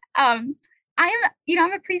 what? I'm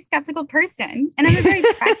a pretty skeptical person, and I'm a very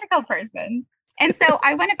practical person, and so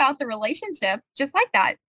I went about the relationship just like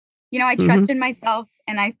that. I trusted myself,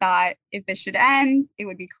 and I thought if this should end, it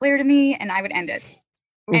would be clear to me and I would end it.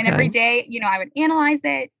 Okay. And every day, I would analyze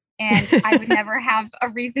it and I would never have a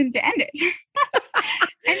reason to end it.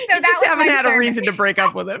 And so you just haven't had a reason to break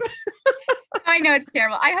up with him. I know, it's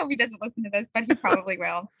terrible. I hope he doesn't listen to this, but he probably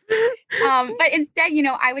will. But instead,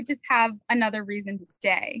 I would just have another reason to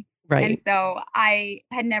stay. Right. And so I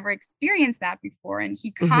had never experienced that before. And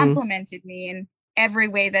he complimented me in every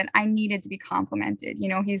way that I needed to be complimented.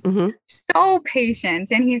 He's so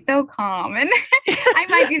patient and he's so calm, and I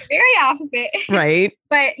might be the very opposite. Right.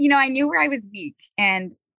 But, I knew where I was weak,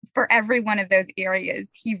 and for every one of those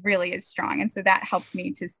areas, he really is strong. And so that helped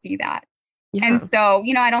me to see that. Yeah. And so,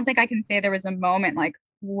 I don't think I can say there was a moment like,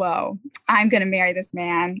 whoa, I'm going to marry this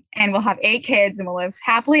man and we'll have 8 kids and we'll live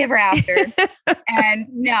happily ever after. And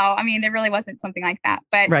no, I mean, there really wasn't something like that.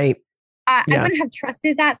 But right. I wouldn't have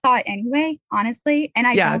trusted that thought anyway, honestly. And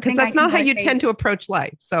because that's not how you tend to approach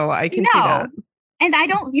life. So I can see that. And I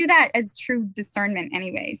don't view that as true discernment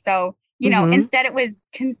anyway. So, instead it was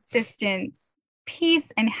consistent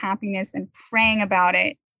peace and happiness and praying about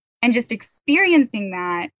it and just experiencing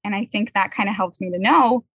that. And I think that kind of helped me to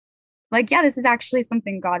know, like, yeah, this is actually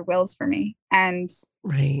something God wills for me. And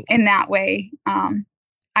in that way,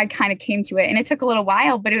 I kind of came to it. And it took a little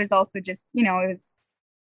while, but it was also just, it was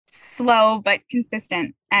slow but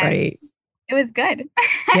consistent, and it was good.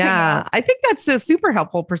 Yeah, I think that's a super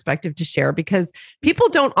helpful perspective to share, because people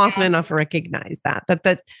don't often enough recognize that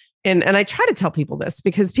And I try to tell people this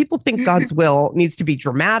because people think God's will needs to be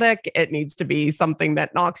dramatic. It needs to be something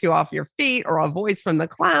that knocks you off your feet or a voice from the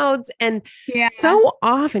clouds. And so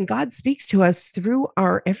often God speaks to us through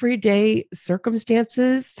our everyday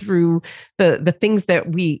circumstances, through the things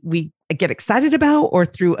that we get excited about, or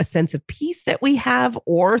through a sense of peace that we have,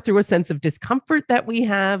 or through a sense of discomfort that we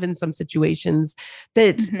have in some situations,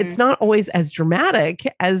 that it's not always as dramatic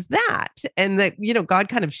as that. And that, God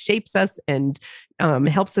kind of shapes us and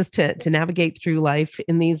helps us to navigate through life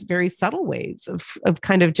in these very subtle ways of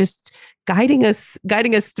kind of just guiding us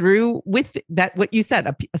through with that, what you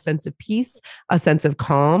said, a sense of peace, a sense of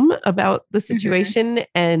calm about the situation.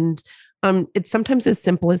 And it's sometimes as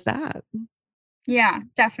simple as that. Yeah,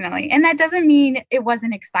 definitely. And that doesn't mean it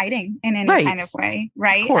wasn't exciting in any kind of way,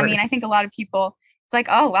 right? I mean, I think a lot of people, it's like,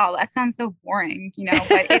 oh, wow, that sounds so boring,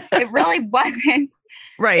 but it really wasn't.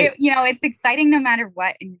 Right. It's exciting no matter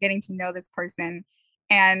what, and getting to know this person.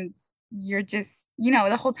 And you're just,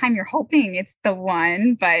 the whole time you're hoping it's the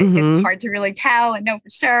one, but it's hard to really tell and know for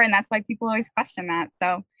sure. And that's why people always question that.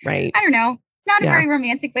 So I don't know. Not a very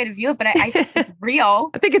romantic way to view it, but I think it's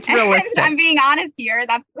real. I think it's realistic. And I'm being honest here.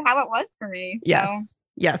 That's how it was for me. So.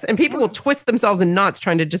 Yes. And people will twist themselves in knots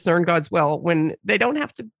trying to discern God's will when they don't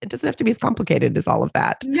have to. It doesn't have to be as complicated as all of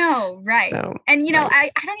that. No, right. So, and,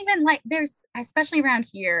 I don't even there's, especially around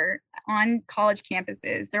here on college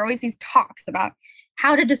campuses, there are always these talks about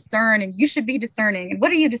how to discern, and you should be discerning, and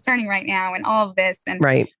what are you discerning right now, and all of this. And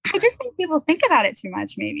I just think people think about it too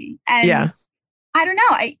much, maybe. And I don't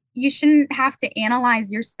know. You shouldn't have to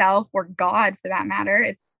analyze yourself or God for that matter.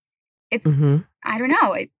 It's I don't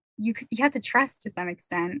know. You have to trust to some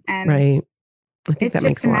extent, and I think it's that just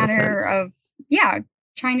makes a a lot matter of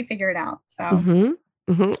trying to figure it out. So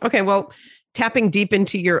okay, well, tapping deep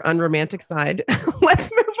into your unromantic side,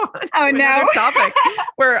 let's move on. Oh no, another topic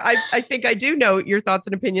where I think I do know your thoughts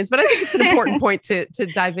and opinions, but I think it's an important point to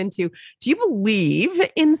dive into. Do you believe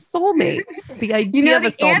in soulmates? The idea of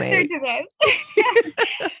a soulmate. The answer to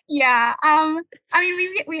this. Yeah. I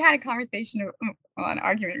mean, we had a conversation, an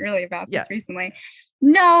argument really about this recently.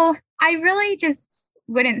 No, I really just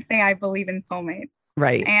wouldn't say I believe in soulmates.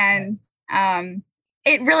 Right. And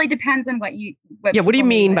it really depends on what do you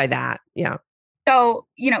mean by that? Yeah. So,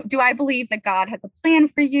 do I believe that God has a plan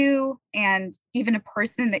for you and even a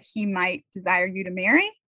person that he might desire you to marry?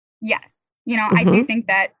 Yes. I do think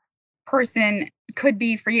that person could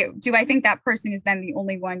be for you. Do I think that person is then the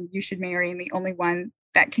only one you should marry and the only one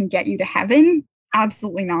that can get you to heaven?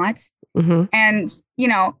 Absolutely not. And,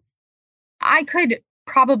 I could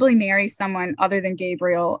probably marry someone other than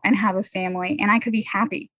Gabriel and have a family, and I could be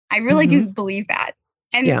happy. I really do believe that.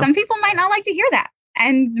 And some people might not like to hear that.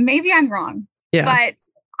 And maybe I'm wrong. Yeah. But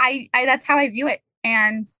I that's how I view it.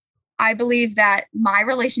 And I believe that my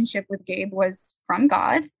relationship with Gabe was from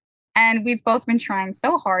God. And we've both been trying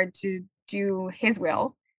so hard to do his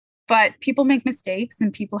will. But people make mistakes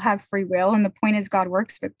and people have free will. And the point is God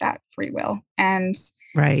works with that free will. And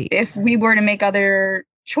if we were to make other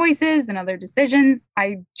choices and other decisions,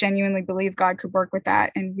 I genuinely believe God could work with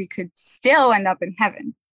that and we could still end up in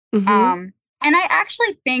heaven. And I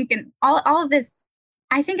actually think, and all of this,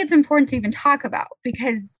 I think it's important to even talk about,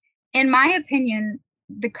 because in my opinion,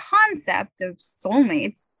 the concept of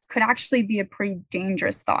soulmates could actually be a pretty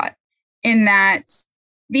dangerous thought, in that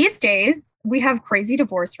these days we have crazy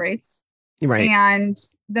divorce rates. And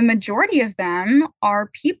the majority of them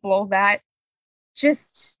are people that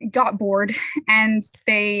just got bored and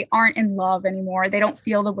they aren't in love anymore. They don't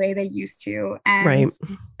feel the way they used to. And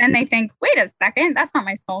then they think, wait a second, that's not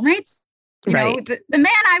my soulmate. You know, the man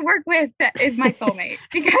I work with is my soulmate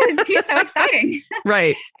because he's so exciting.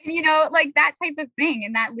 And, like that type of thing.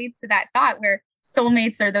 And that leads to that thought where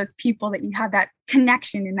soulmates are those people that you have that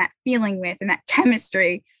connection and that feeling with and that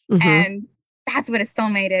chemistry. And that's what a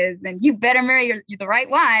soulmate is. And you better marry the right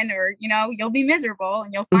one, or, you'll be miserable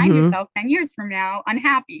and you'll find yourself 10 years from now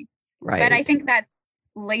unhappy. But I think that's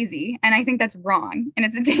lazy, and I think that's wrong. And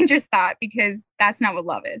it's a dangerous thought, because that's not what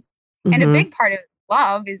love is. And a big part of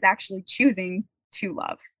love is actually choosing to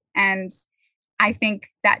love. And I think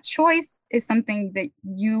that choice is something that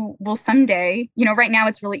you will someday, right now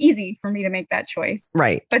it's really easy for me to make that choice.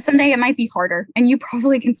 But someday it might be harder. And you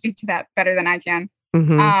probably can speak to that better than I can.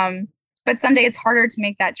 But someday it's harder to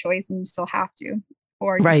make that choice, and you still have to,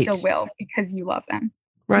 or you still will, because you love them.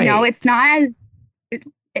 It's not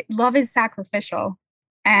love is sacrificial,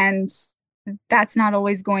 and that's not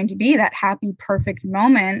always going to be that happy, perfect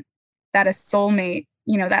moment that a soulmate,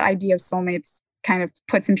 that idea of soulmates kind of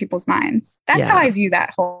puts in people's minds. That's how I view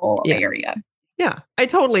that whole area. Yeah, I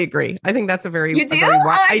totally agree. I think that's a very, you do?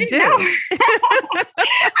 I do.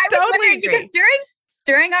 I totally agree. Because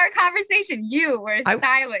during our conversation, you were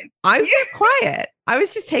silent. I was quiet. I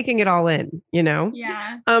was just taking it all in, you know?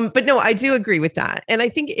 Yeah. But no, I do agree with that. And I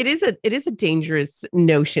think it is a dangerous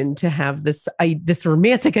notion to have this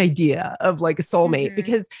romantic idea of like a soulmate,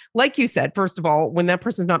 because like you said, first of all, when that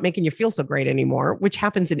person's not making you feel so great anymore, which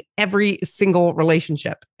happens in every single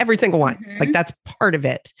relationship, every single one, like that's part of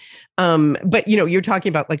it. But you know, you're talking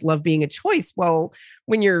about like love being a choice. Well,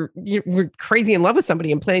 when you're crazy in love with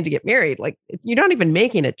somebody and planning to get married, like you're not even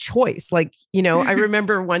making a choice. Like, you know, I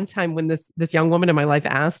remember one time when this young woman in my life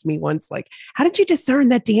asked me once, like, how did you discern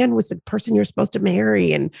that Dan was the person you're supposed to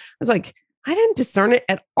marry? And I was like, I didn't discern it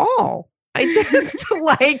at all. I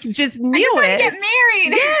just knew it. Get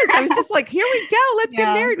married. Yes. I was just like, here we go. Let's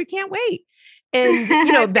get married. We can't wait. And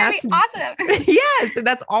you know, that's awesome. Yes. And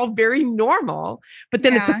that's all very normal. But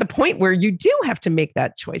then it's at the point where you do have to make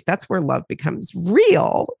that choice. That's where love becomes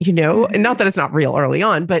real, you know, and not that it's not real early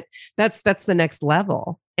on, but that's the next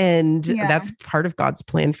level. And that's part of God's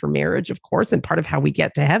plan for marriage, of course. And part of how we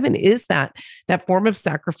get to heaven is that form of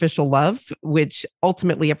sacrificial love, which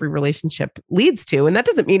ultimately every relationship leads to. And that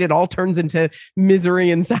doesn't mean it all turns into misery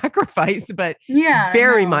and sacrifice, but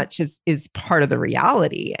very much is part of the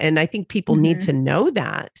reality. And I think people need to know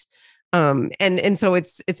that. And so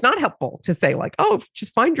it's not helpful to say like, oh,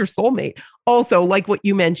 just find your soulmate. Also, like what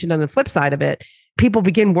you mentioned on the flip side of it, people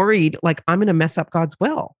begin worried, like, I'm going to mess up God's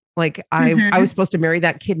will. Like I was supposed to marry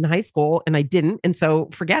that kid in high school and I didn't. And so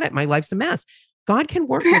forget it. My life's a mess. God can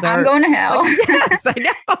work with I'm going to hell. Like, yes,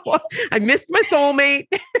 I know. I missed my soulmate.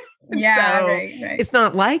 Yeah, so right. It's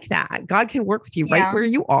not like that. God can work with you right where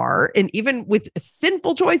you are. And even with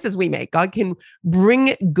sinful choices we make, God can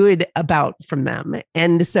bring good about from them.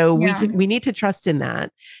 And so we need to trust in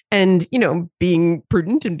that. And, you know, being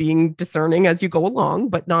prudent and being discerning as you go along,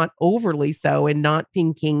 but not overly so, and not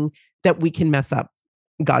thinking that we can mess up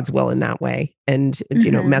God's will in that way and,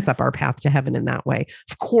 you know, mess up our path to heaven in that way.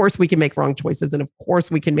 Of course, we can make wrong choices. And of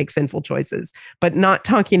course, we can make sinful choices, but not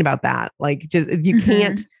talking about that. Like, just you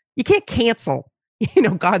can't cancel, you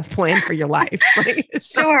know, God's plan for your life. Right?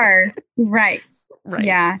 Sure. Right.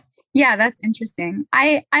 Yeah. Yeah. That's interesting.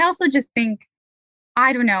 I also just think,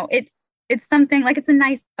 I don't know, it's something like, it's a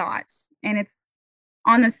nice thought, and it's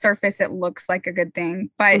on the surface, it looks like a good thing.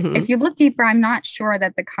 But if you look deeper, I'm not sure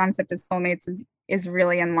that the concept of soulmates is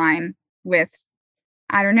really in line with,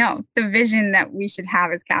 I don't know, the vision that we should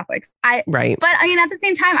have as Catholics. But I mean, at the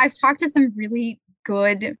same time, I've talked to some really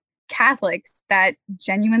good Catholics that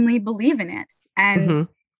genuinely believe in it. And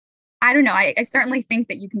I don't know, I certainly think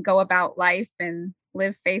that you can go about life and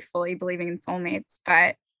live faithfully believing in soulmates,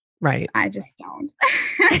 but I just don't.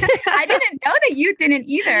 I didn't know that you didn't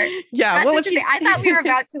either. Yeah. That's interesting. I thought we were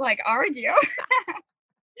about to like argue.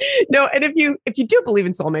 No, and if you do believe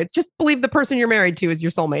in soulmates, just believe the person you're married to is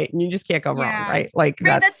your soulmate, and you just can't go wrong, right? Like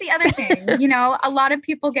that's the other thing. You know, a lot of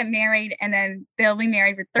people get married and then they'll be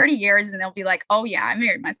married for 30 years and they'll be like, "Oh yeah, I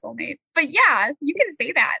married my soulmate." But yeah, you can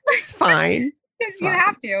say that. It's fine. Because you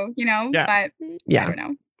have to, you know. Yeah. But I don't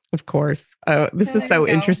know. Of course. This is so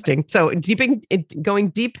interesting. So going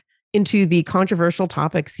deep into the controversial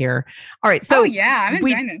topics here. All right. So I'm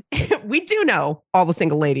enjoying this. We do know all the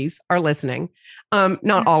single ladies are listening.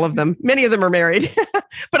 Not all of them. Many of them are married,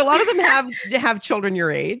 but a lot of them have children your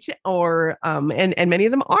age, or and many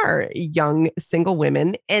of them are young single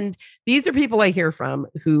women. And these are people I hear from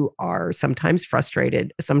who are sometimes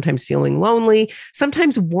frustrated, sometimes feeling lonely,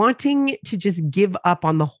 sometimes wanting to just give up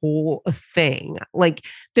on the whole thing. Like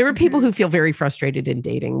there are people who feel very frustrated in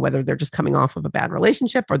dating, whether they're just coming off of a bad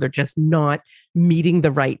relationship or they're just not meeting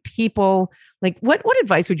the right people. Like what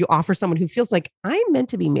advice would you offer someone who feels like I'm meant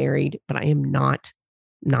to be married, but I am not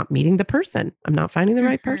meeting the person? I'm not finding the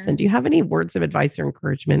right person. Do you have any words of advice or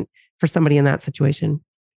encouragement for somebody in that situation?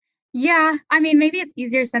 Yeah. I mean, maybe it's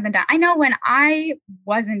easier said than done. I know when I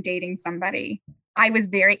wasn't dating somebody, I was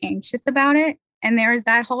very anxious about it. And there was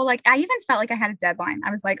that whole, like, I even felt like I had a deadline.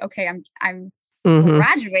 I was like, okay, I'm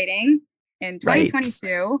graduating in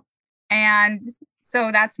 2022. And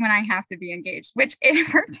so that's when I have to be engaged, which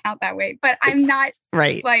it worked out that way, but I'm not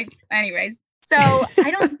like, anyways. So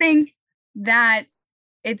I don't think that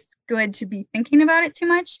it's good to be thinking about it too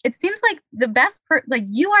much. It seems like the best, like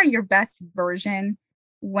you are your best version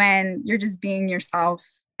when you're just being yourself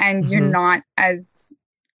and you're not as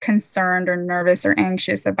concerned or nervous or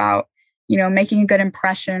anxious about, you know, making a good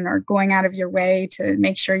impression or going out of your way to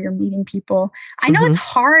make sure you're meeting people. I know it's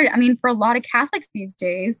hard. I mean, for a lot of Catholics these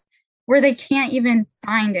days, where they can't even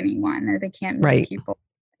find anyone or they can't meet people,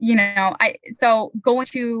 you know, so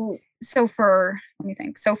for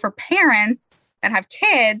parents that have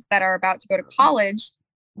kids that are about to go to college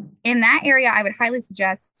in that area, I would highly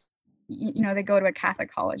suggest they go to a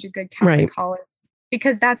Catholic college, a good Catholic college,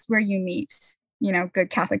 because that's where you meet, good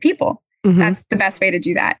Catholic people. Mm-hmm. That's the best way to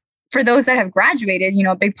do that. For those that have graduated,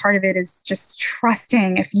 a big part of it is just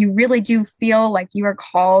trusting. If you really do feel like you are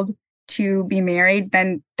called to be married,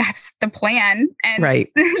 then that's the plan. And,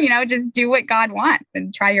 just do what God wants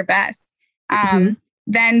and try your best.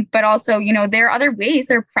 But also, there are other ways,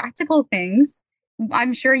 there are practical things.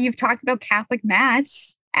 I'm sure you've talked about Catholic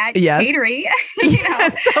Match at catering.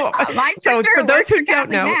 My sister so for those who don't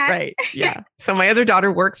know, Match. So my other daughter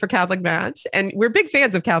works for Catholic Match, and we're big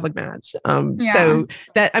fans of Catholic Match. So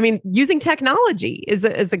that, using technology is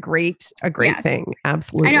a great thing.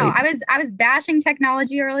 Absolutely. I know. I was bashing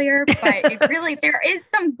technology earlier, but it's really, there is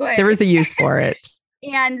some good. There is a use for it.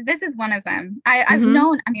 And this is one of them. I've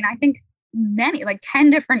known, I think many, like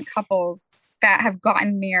 10 different couples that have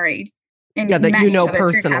gotten married. That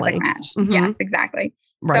personally. Mm-hmm. Yes, exactly.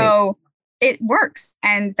 Right. So it works,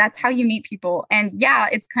 and that's how you meet people. And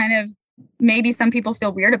it's kind of, maybe some people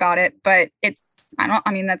feel weird about it, but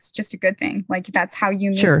that's just a good thing. Like, that's how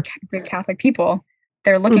you meet good Catholic people.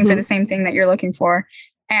 They're looking for the same thing that you're looking for.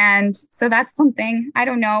 And so that's something, I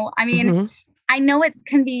don't know. I know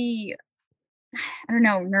can be,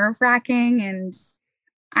 nerve-wracking, and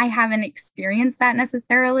I haven't experienced that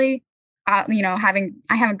necessarily. I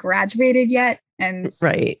haven't graduated yet. And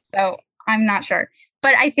so I'm not sure,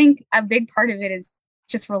 but I think a big part of it is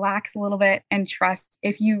just relax a little bit and trust.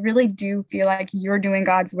 If you really do feel like you're doing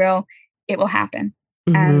God's will, it will happen.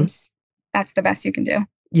 And that's the best you can do.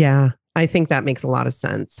 Yeah. I think that makes a lot of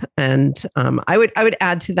sense. And I would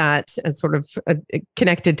add to that, as sort of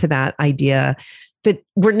connected to that idea, that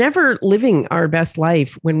we're never living our best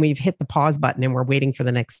life when we've hit the pause button and we're waiting for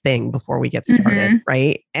the next thing before we get started,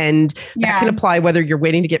 right? And that can apply whether you're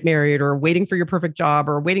waiting to get married or waiting for your perfect job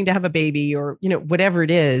or waiting to have a baby or, whatever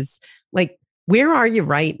it is. Like, where are you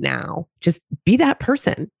right now? Just be that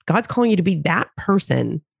person. God's calling you to be that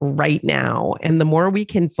person right now. And the more we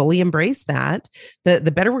can fully embrace that, the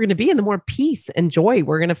better we're going to be, and the more peace and joy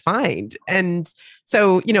we're going to find. And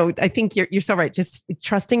so, I think you're so right. Just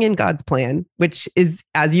trusting in God's plan, which is,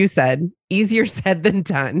 as you said, easier said than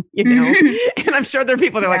done, and I'm sure there are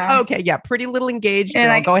people that are like, oh, okay, pretty little engaged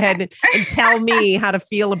girl, go ahead and tell me how to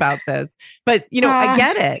feel about this. But, I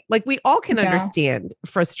get it. Like, we all can understand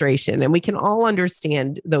frustration, and we can all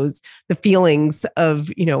understand the feelings of,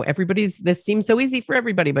 this seems so easy for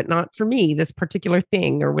everybody, but not for me, this particular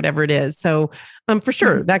thing or whatever it is. So for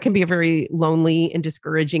sure, that can be a very lonely and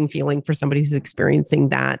discouraging feeling for somebody who's experiencing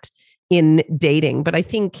that in dating. But I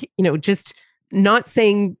think, just not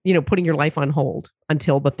saying, putting your life on hold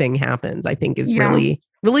until the thing happens, I think is really,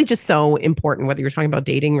 really just so important, whether you're talking about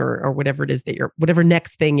dating or whatever it is that whatever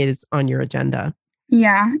next thing is on your agenda.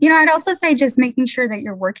 Yeah. I'd also say just making sure that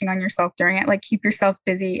you're working on yourself during it, like keep yourself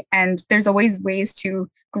busy. And there's always ways to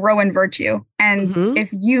grow in virtue. And if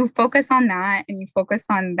you focus on that and you focus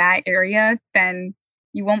on that area, then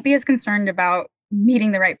you won't be as concerned about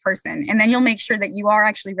meeting the right person. And then you'll make sure that you are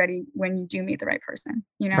actually ready when you do meet the right person,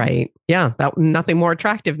 Right. Yeah. That nothing more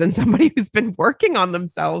attractive than somebody who's been working on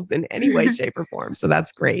themselves in any way, shape, or form. So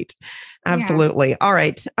that's great. Absolutely. Yeah. All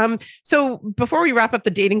right. So before we wrap up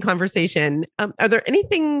the dating conversation, are there any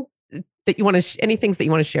things that you want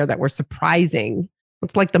to share that were surprising?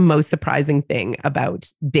 What's like the most surprising thing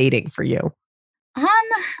about dating for you?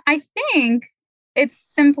 I think it's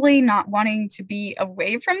simply not wanting to be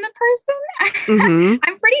away from the person.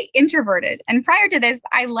 I'm pretty introverted. And prior to this,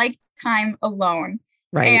 I liked time alone.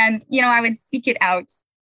 Right. And, I would seek it out.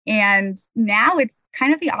 And now it's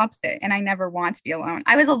kind of the opposite. And I never want to be alone.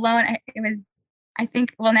 I was alone.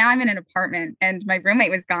 Now I'm in an apartment and my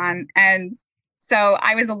roommate was gone. And so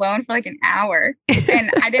I was alone for like an hour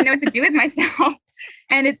and I didn't know what to do with myself.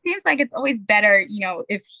 And it seems like it's always better,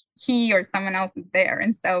 if he or someone else is there.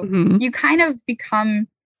 And so you kind of become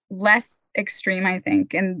less extreme, I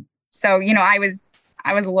think. And so, I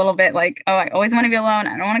was a little bit like, oh, I always want to be alone.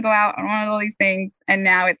 I don't want to go out. I don't want to do all these things. And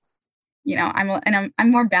now it's,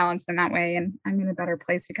 I'm more balanced in that way, and I'm in a better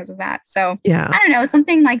place because of that. So I don't know,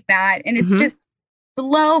 something like that. And it's just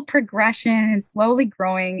slow progression and slowly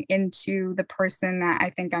growing into the person that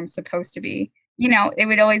I think I'm supposed to be. It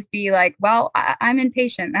would always be like, well, I'm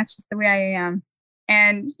impatient. That's just the way I am.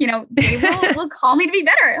 And, Gabriel will call me to be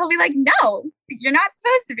better. He'll be like, no, you're not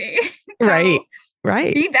supposed to be. So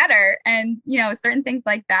right. Be better. And, certain things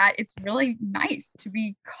like that. It's really nice to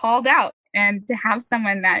be called out and to have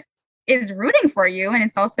someone that is rooting for you. And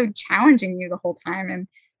it's also challenging you the whole time. And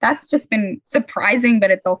that's just been surprising, but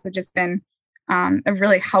it's also just been a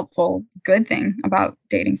really helpful, good thing about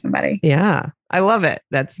dating somebody. Yeah. I love it.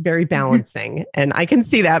 That's very balancing. And I can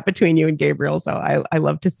see that between you and Gabriel. So I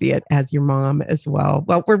love to see it as your mom as well.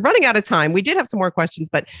 Well, we're running out of time. We did have some more questions,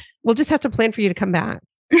 but we'll just have to plan for you to come back.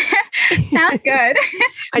 Sounds good.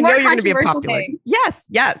 I know you're going to be a popular. Things. Yes.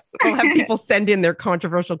 We'll have people send in their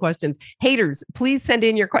controversial questions. Haters, please send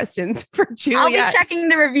in your questions for Juliet. I'll be checking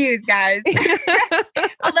the reviews, guys.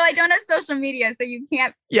 Although I don't have social media, so you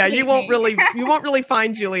can't. Yeah, you won't really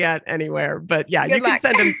find Juliet anywhere. But yeah, you can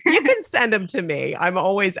send them. You can send them to me. I'm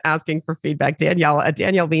always asking for feedback. Danielle at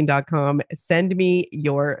daniellebean.com. Send me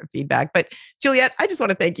your feedback. But Juliet, I just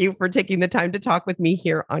want to thank you for taking the time to talk with me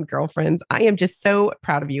here on Girlfriends. I am just so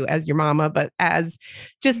proud of you as your mama, but as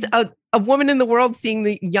just a woman in the world, seeing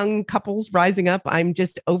the young couples rising up. I'm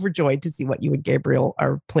just overjoyed to see what you and Gabriel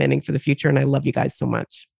are planning for the future. And I love you guys so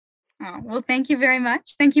much. Oh, well, thank you very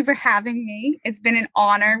much. Thank you for having me. It's been an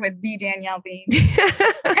honor with the Danielle Bean.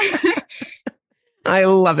 I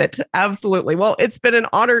love it. Absolutely. Well, it's been an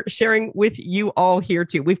honor sharing with you all here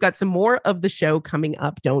too. We've got some more of the show coming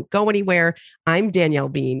up. Don't go anywhere. I'm Danielle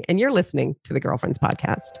Bean, and you're listening to the Girlfriends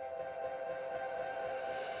Podcast.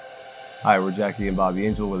 Hi, we're Jackie and Bobby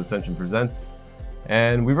Angel with Ascension Presents,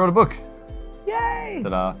 and we wrote a book. Yay!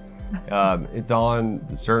 Ta-da. It's on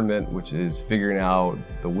discernment, which is figuring out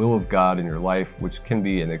the will of God in your life, which can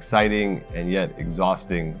be an exciting and yet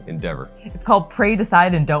exhausting endeavor. It's called Pray,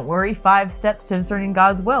 Decide, and Don't Worry, 5 Steps to Discerning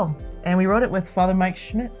God's Will. And we wrote it with Father Mike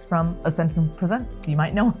Schmitz from Ascension Presents. You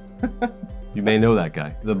might know him. You may know that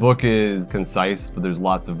guy. The book is concise, but there's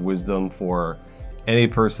lots of wisdom for any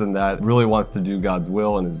person that really wants to do God's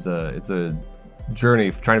will, and it's a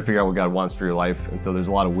journey trying to figure out what God wants for your life. And so there's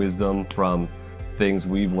a lot of wisdom from things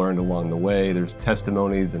we've learned along the way. There's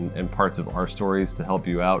testimonies and parts of our stories to help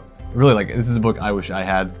you out. Really, this is a book I wish I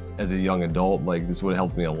had as a young adult. This would have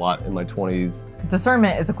helped me a lot in my 20s.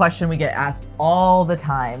 Discernment is a question we get asked all the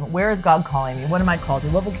time. Where is God calling me? What am I called to?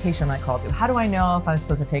 What vocation am I called to? How do I know if I'm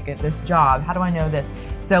supposed to take this job? How do I know this?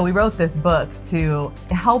 So we wrote this book to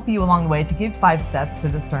help you along the way, to give 5 steps to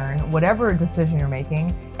discern whatever decision you're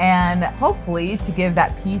making, and hopefully to give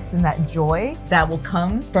that peace and that joy that will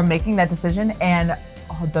come from making that decision. And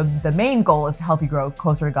the main goal is to help you grow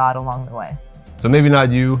closer to God along the way. So maybe not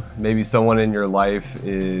you, maybe someone in your life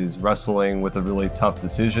is wrestling with a really tough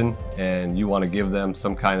decision and you want to give them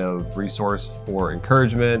some kind of resource for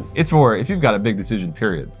encouragement. It's for if you've got a big decision,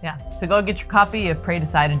 period. Yeah, so go get your copy of Pray,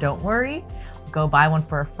 Decide, and Don't Worry. Go buy one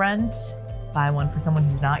for a friend. Buy one for someone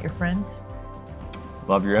who's not your friend.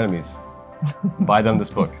 Love your enemies. Buy them this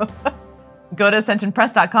book. Go to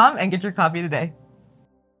ascensionpress.com and get your copy today.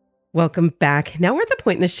 Welcome back. Now we're at the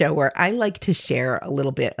point in the show where I like to share a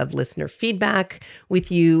little bit of listener feedback with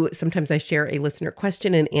you. Sometimes I share a listener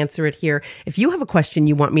question and answer it here. If you have a question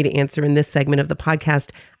you want me to answer in this segment of the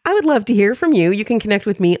podcast, I would love to hear from you. You can connect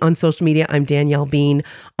with me on social media. I'm Danielle Bean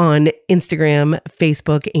on Instagram,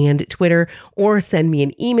 Facebook, and Twitter, or send me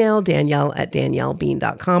an email, Danielle at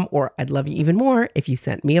daniellebean.com, or I'd love you even more if you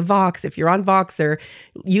sent me a Vox. If you're on Voxer,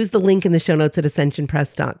 use the link in the show notes at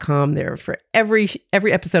ascensionpress.com. There for every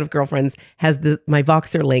episode of Girlfriends has my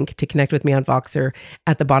Voxer link to connect with me on Voxer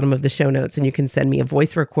at the bottom of the show notes, and you can send me a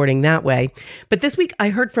voice recording that way. But this week I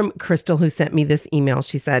heard from Crystal, who sent me this email.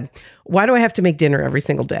 She said, "Why do I have to make dinner every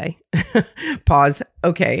single day?" Pause.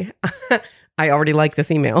 Okay. I already like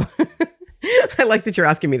this email. I like that you're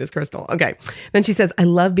asking me this, Crystal. Okay. Then she says, "I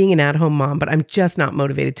love being an at-home mom, but I'm just not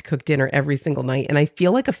motivated to cook dinner every single night. And I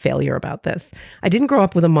feel like a failure about this. I didn't grow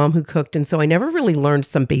up with a mom who cooked, and so I never really learned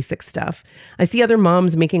some basic stuff. I see other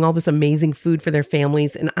moms making all this amazing food for their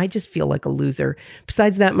families, and I just feel like a loser.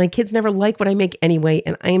 Besides that, my kids never like what I make anyway,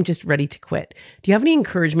 and I am just ready to quit. Do you have any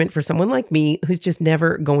encouragement for someone like me who's just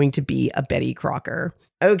never going to be a Betty Crocker?"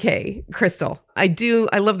 Okay, Crystal, I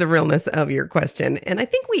love the realness of your question. And I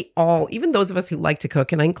think we all, even those of us who like to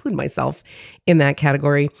cook, and I include myself in that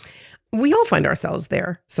category, we all find ourselves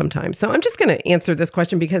there sometimes. So I'm just going to answer this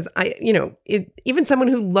question because even someone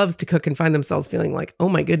who loves to cook can find themselves feeling like, oh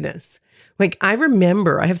my goodness. I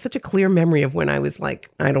have such a clear memory of when I was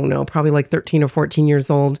probably 13 or 14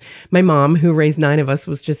 years old. My mom, who raised 9 of us,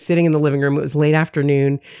 was just sitting in the living room. It was late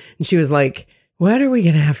afternoon. And she was like, "What are we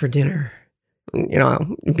going to have for dinner?"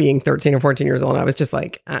 Being 13 or 14 years old, I was just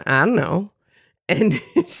like, I don't know. And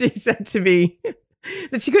she said to me,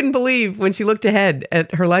 that she couldn't believe when she looked ahead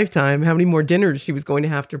at her lifetime, how many more dinners she was going to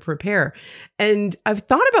have to prepare. And I've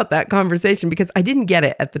thought about that conversation because I didn't get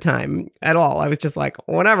it at the time at all. I was just like,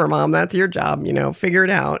 whatever, Mom, that's your job, figure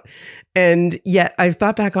it out. And yet I've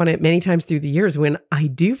thought back on it many times through the years when I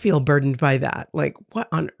do feel burdened by that. Like, what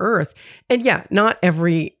on earth? And yeah, not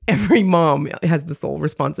every mom has the sole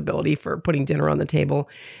responsibility for putting dinner on the table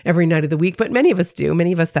every night of the week, but many of us do.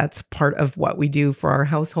 Many of us, that's part of what we do for our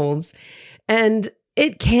households. And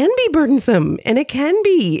it can be burdensome and it can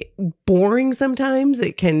be boring sometimes.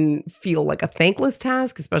 It can feel like a thankless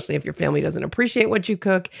task, especially if your family doesn't appreciate what you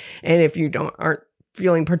cook. And if you aren't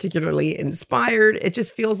feeling particularly inspired, it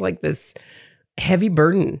just feels like this heavy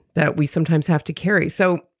burden that we sometimes have to carry.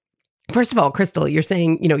 So first of all, Crystal, you're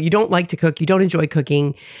saying, you don't like to cook, you don't enjoy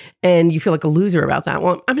cooking, and you feel like a loser about that.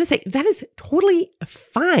 Well, I'm going to say that is totally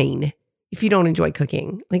fine if you don't enjoy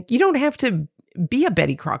cooking. Like, you don't have to be a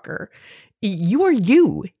Betty Crocker. You are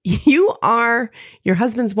you. You are your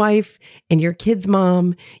husband's wife and your kid's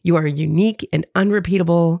mom. You are unique and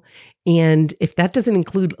unrepeatable. And if that doesn't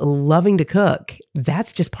include loving to cook,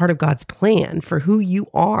 that's just part of God's plan for who you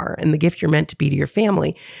are and the gift you're meant to be to your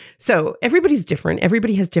family. So everybody's different.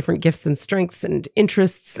 Everybody has different gifts and strengths and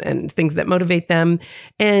interests and things that motivate them.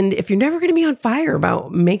 And if you're never going to be on fire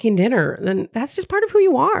about making dinner, then that's just part of who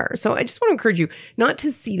you are. So I just want to encourage you not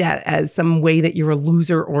to see that as some way that you're a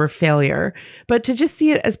loser or a failure, but to just see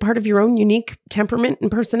it as part of your own unique temperament and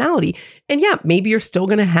personality. And yeah, maybe you're still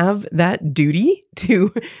going to have that duty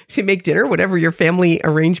to make dinner, whatever your family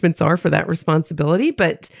arrangements are for that responsibility.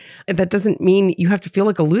 But that doesn't mean you have to feel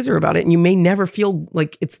like a loser about it. And you may never feel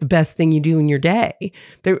like it's the best thing you do in your day.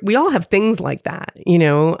 We all have things like that,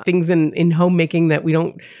 things in homemaking that we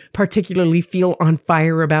don't particularly feel on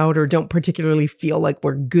fire about or don't particularly feel like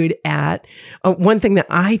we're good at. One thing that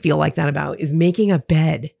I feel like that about is making a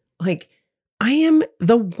bed. Like, I am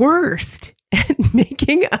the worst at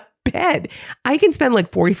making a bed. I can spend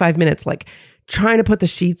like 45 minutes trying to put the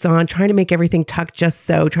sheets on, trying to make everything tucked just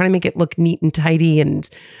so, trying to make it look neat and tidy, and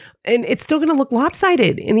it's still going to look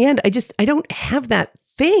lopsided in the end. I don't have that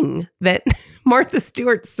thing that Martha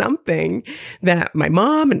Stewart something that my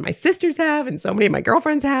mom and my sisters have and so many of my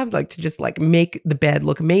girlfriends have, to just make the bed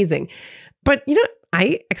look amazing. But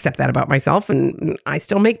I accept that about myself and I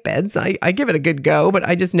still make beds. I give it a good go, but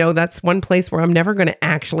I just know that's one place where I'm never going to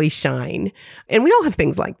actually shine. And we all have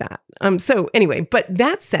things like that. So anyway, but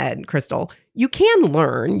that said, Crystal, you can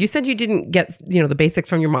learn. You said you didn't get, the basics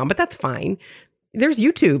from your mom, but that's fine. There's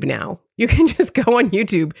YouTube now. You can just go on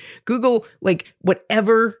YouTube, Google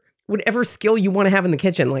whatever skill you want to have in the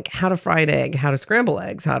kitchen, like how to fry an egg, how to scramble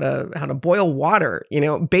eggs, how to boil water,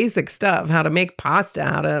 basic stuff, how to make pasta,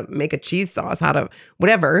 how to make a cheese sauce, how to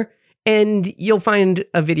whatever. And you'll find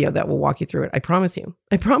a video that will walk you through it. I promise you.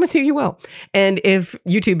 I promise you will. And if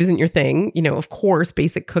YouTube isn't your thing, of course,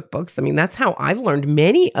 basic cookbooks. I mean, that's how I've learned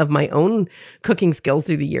many of my own cooking skills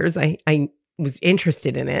through the years. I was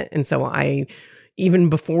interested in it. And so even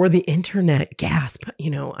before the internet, gasp,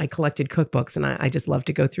 I collected cookbooks and I just love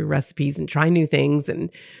to go through recipes and try new things and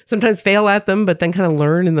sometimes fail at them, but then kind of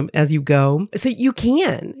learn as you go. So you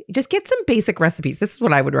can just get some basic recipes. This is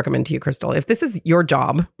what I would recommend to you, Crystal. If this is your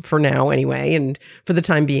job for now anyway, and for the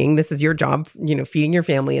time being, this is your job, feeding your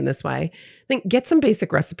family in this way, then get some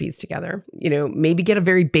basic recipes together. Maybe get a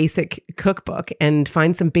very basic cookbook and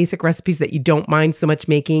find some basic recipes that you don't mind so much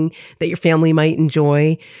making that your family might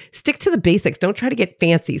enjoy. Stick to the basics. Don't try to get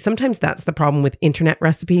fancy. Sometimes that's the problem with internet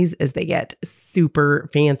recipes is they get super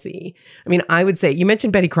fancy. I mean, I would say you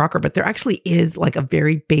mentioned Betty Crocker, but there actually is a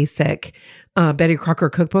very basic Betty Crocker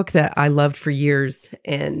cookbook that I loved for years.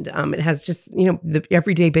 And it has just, the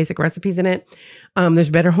everyday basic recipes in it. There's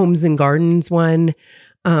Better Homes and Gardens one.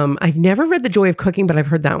 I've never read The Joy of Cooking, but I've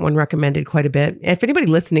heard that one recommended quite a bit. If anybody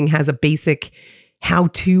listening has a basic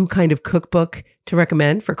how-to kind of cookbook to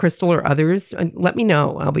recommend for Crystal or others, let me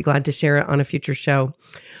know. I'll be glad to share it on a future show.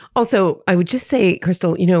 Also, I would just say,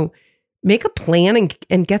 Crystal, make a plan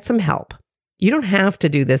and get some help. You don't have to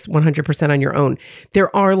do this 100% on your own.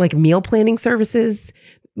 There are meal planning services.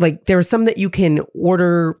 There are some that you can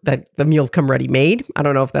order that the meals come ready made. I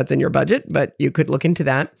don't know if that's in your budget, but you could look into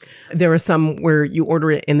that. There are some where you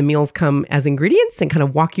order it and the meals come as ingredients and kind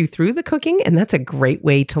of walk you through the cooking. And that's a great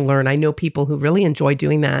way to learn. I know people who really enjoy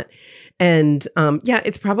doing that. And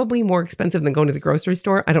it's probably more expensive than going to the grocery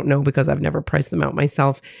store. I don't know because I've never priced them out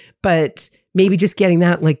myself, but maybe just getting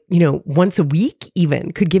that once a week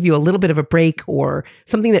even could give you a little bit of a break or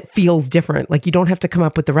something that feels different. You don't have to come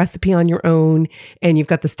up with the recipe on your own and you've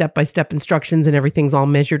got the step-by-step instructions and everything's all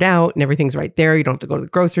measured out and everything's right there. You don't have to go to the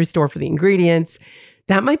grocery store for the ingredients.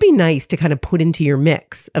 that might be nice to kind of put into your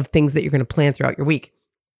mix of things that you're going to plan throughout your week.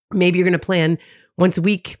 Maybe you're going to plan once a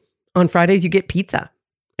week on Fridays, you get pizza.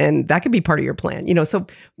 And that could be part of your plan. So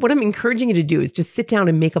what I'm encouraging you to do is just sit down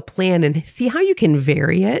and make a plan and see how you can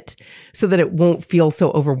vary it so that it won't feel so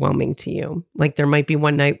overwhelming to you. Like there might be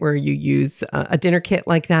one night where you use a dinner kit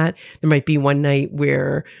like that. There might be one night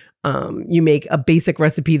where you make a basic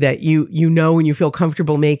recipe that you know and you feel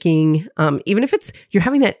comfortable making. Even if you're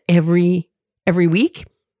having that every week,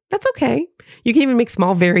 that's okay. You can even make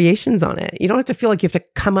small variations on it. You don't have to feel like you have to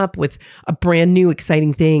come up with a brand new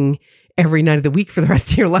exciting thing every night of the week for the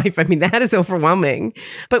rest of your life. I mean, that is overwhelming.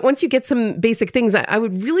 But once you get some basic things, I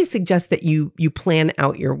would really suggest that you plan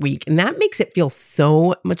out your week. And that makes it feel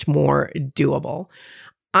so much more doable.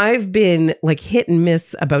 I've been like hit and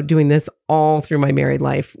miss about doing this all through my married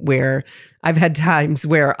life, where I've had times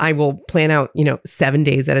where I will plan out, 7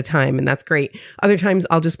 days at a time, and that's great. Other times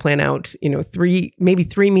I'll just plan out,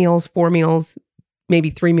 3 meals, 4 meals, maybe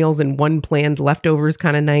 3 meals and 1 planned leftovers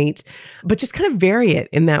kind of night, but just kind of vary it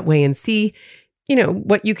in that way and see,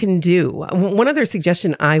 what you can do. One other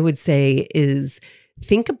suggestion I would say is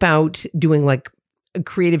think about doing like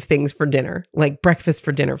creative things for dinner, like breakfast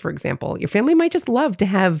for dinner, for example. Your family might just love to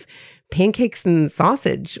have pancakes and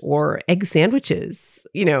sausage or egg sandwiches.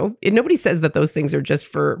 Nobody says that those things are just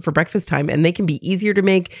for breakfast time, and they can be easier to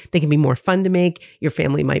make. They can be more fun to make. Your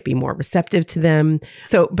family might be more receptive to them.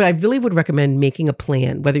 But I really would recommend making a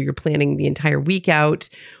plan, whether you're planning the entire week out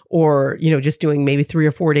or, just doing maybe 3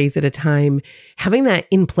 or 4 days at a time. Having that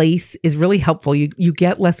in place is really helpful. You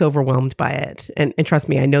get less overwhelmed by it. And trust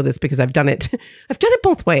me, I know this because I've done it. I've done it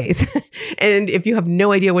both ways. And if you have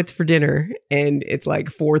no idea what's for dinner and it's like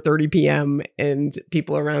 4:30 p.m. and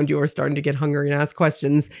people around you are starting to get hungry and ask questions,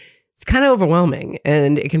 it's kind of overwhelming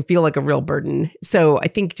and it can feel like a real burden. So I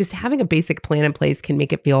think just having a basic plan in place can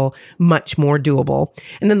make it feel much more doable.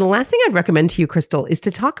 And then the last thing I'd recommend to you, Crystal, is to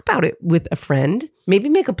talk about it with a friend. Maybe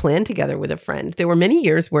make a plan together with a friend. There were many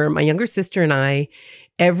years where my younger sister and I,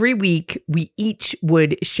 every week, we each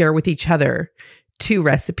would share with each other 2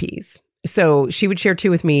 recipes. So she would share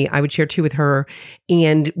 2 with me, I would share 2 with her,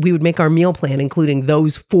 and we would make our meal plan, including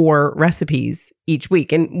those 4 recipes each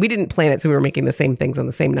week. And we didn't plan it so we were making the same things on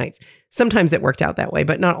the same nights. Sometimes it worked out that way,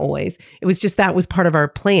 but not always. It was just that was part of our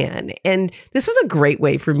plan. And this was a great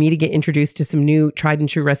way for me to get introduced to some new tried and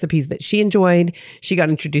true recipes that she enjoyed. She got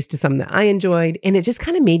introduced to some that I enjoyed, and it just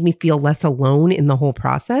kind of made me feel less alone in the whole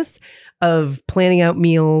process of planning out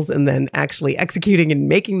meals and then actually executing and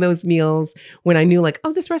making those meals when I knew like,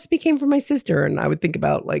 oh, this recipe came from my sister. And I would think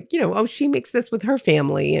about like, oh, she makes this with her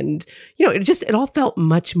family. And, it all felt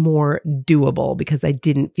much more doable because I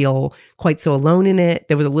didn't feel quite so alone in it.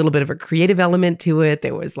 There was a little bit of a creative element to it.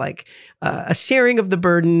 There was like a sharing of the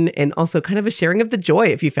burden and also kind of a sharing of the joy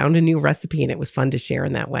if you found a new recipe and it was fun to share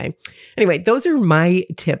in that way. Anyway, those are my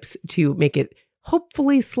tips to make it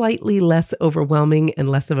hopefully slightly less overwhelming and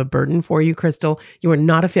less of a burden for you, Crystal. You are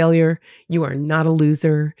not a failure. You are not a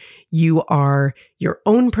loser. You are your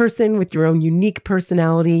own person with your own unique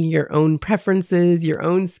personality, your own preferences, your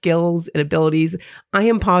own skills and abilities. I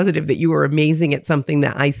am positive that you are amazing at something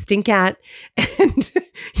that I stink at. And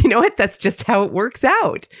you know what? That's just how it works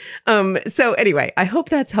out. So anyway, I hope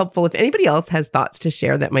that's helpful. If anybody else has thoughts to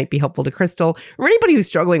share that might be helpful to Crystal, or anybody who's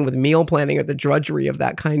struggling with meal planning or the drudgery of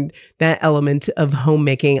that element of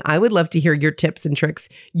homemaking, I would love to hear your tips and tricks,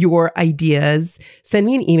 your ideas. Send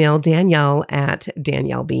me an email,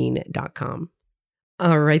 danielle@daniellebean.com.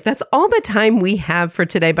 All right, that's all the time we have for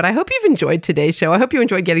today, but I hope you've enjoyed today's show. I hope you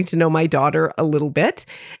enjoyed getting to know my daughter a little bit.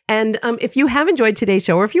 And if you have enjoyed today's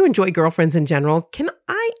show, or if you enjoy Girlfriends in general, can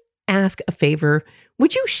I ask a favor?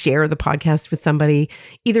 Would you share the podcast with somebody?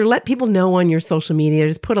 Either let people know on your social media,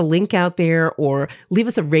 just put a link out there, or leave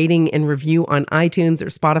us a rating and review on iTunes or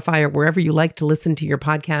Spotify or wherever you like to listen to your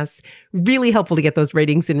podcasts. Really helpful to get those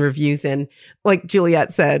ratings and reviews in. Like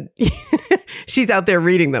Juliet said, she's out there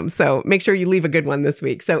reading them. So make sure you leave a good one this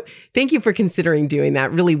week. So thank you for considering doing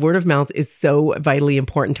that. Really, word of mouth is so vitally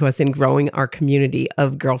important to us in growing our community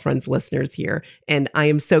of Girlfriends listeners here. And I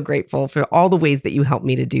am so grateful for all the ways that you help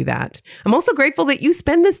me to do that. I'm also grateful that you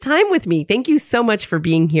spend this time with me. Thank you so much for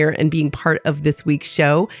being here and being part of this week's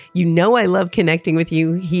show. You know I love connecting with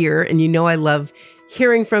you here, and you know I love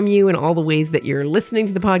hearing from you and all the ways that you're listening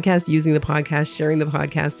to the podcast, using the podcast, sharing the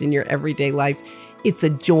podcast in your everyday life. It's a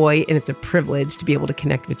joy and it's a privilege to be able to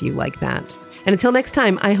connect with you like that. And until next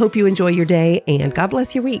time, I hope you enjoy your day and God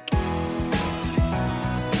bless your week.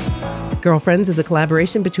 Girlfriends is a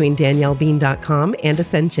collaboration between DanielleBean.com and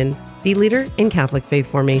Ascension, the leader in Catholic faith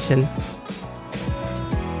formation.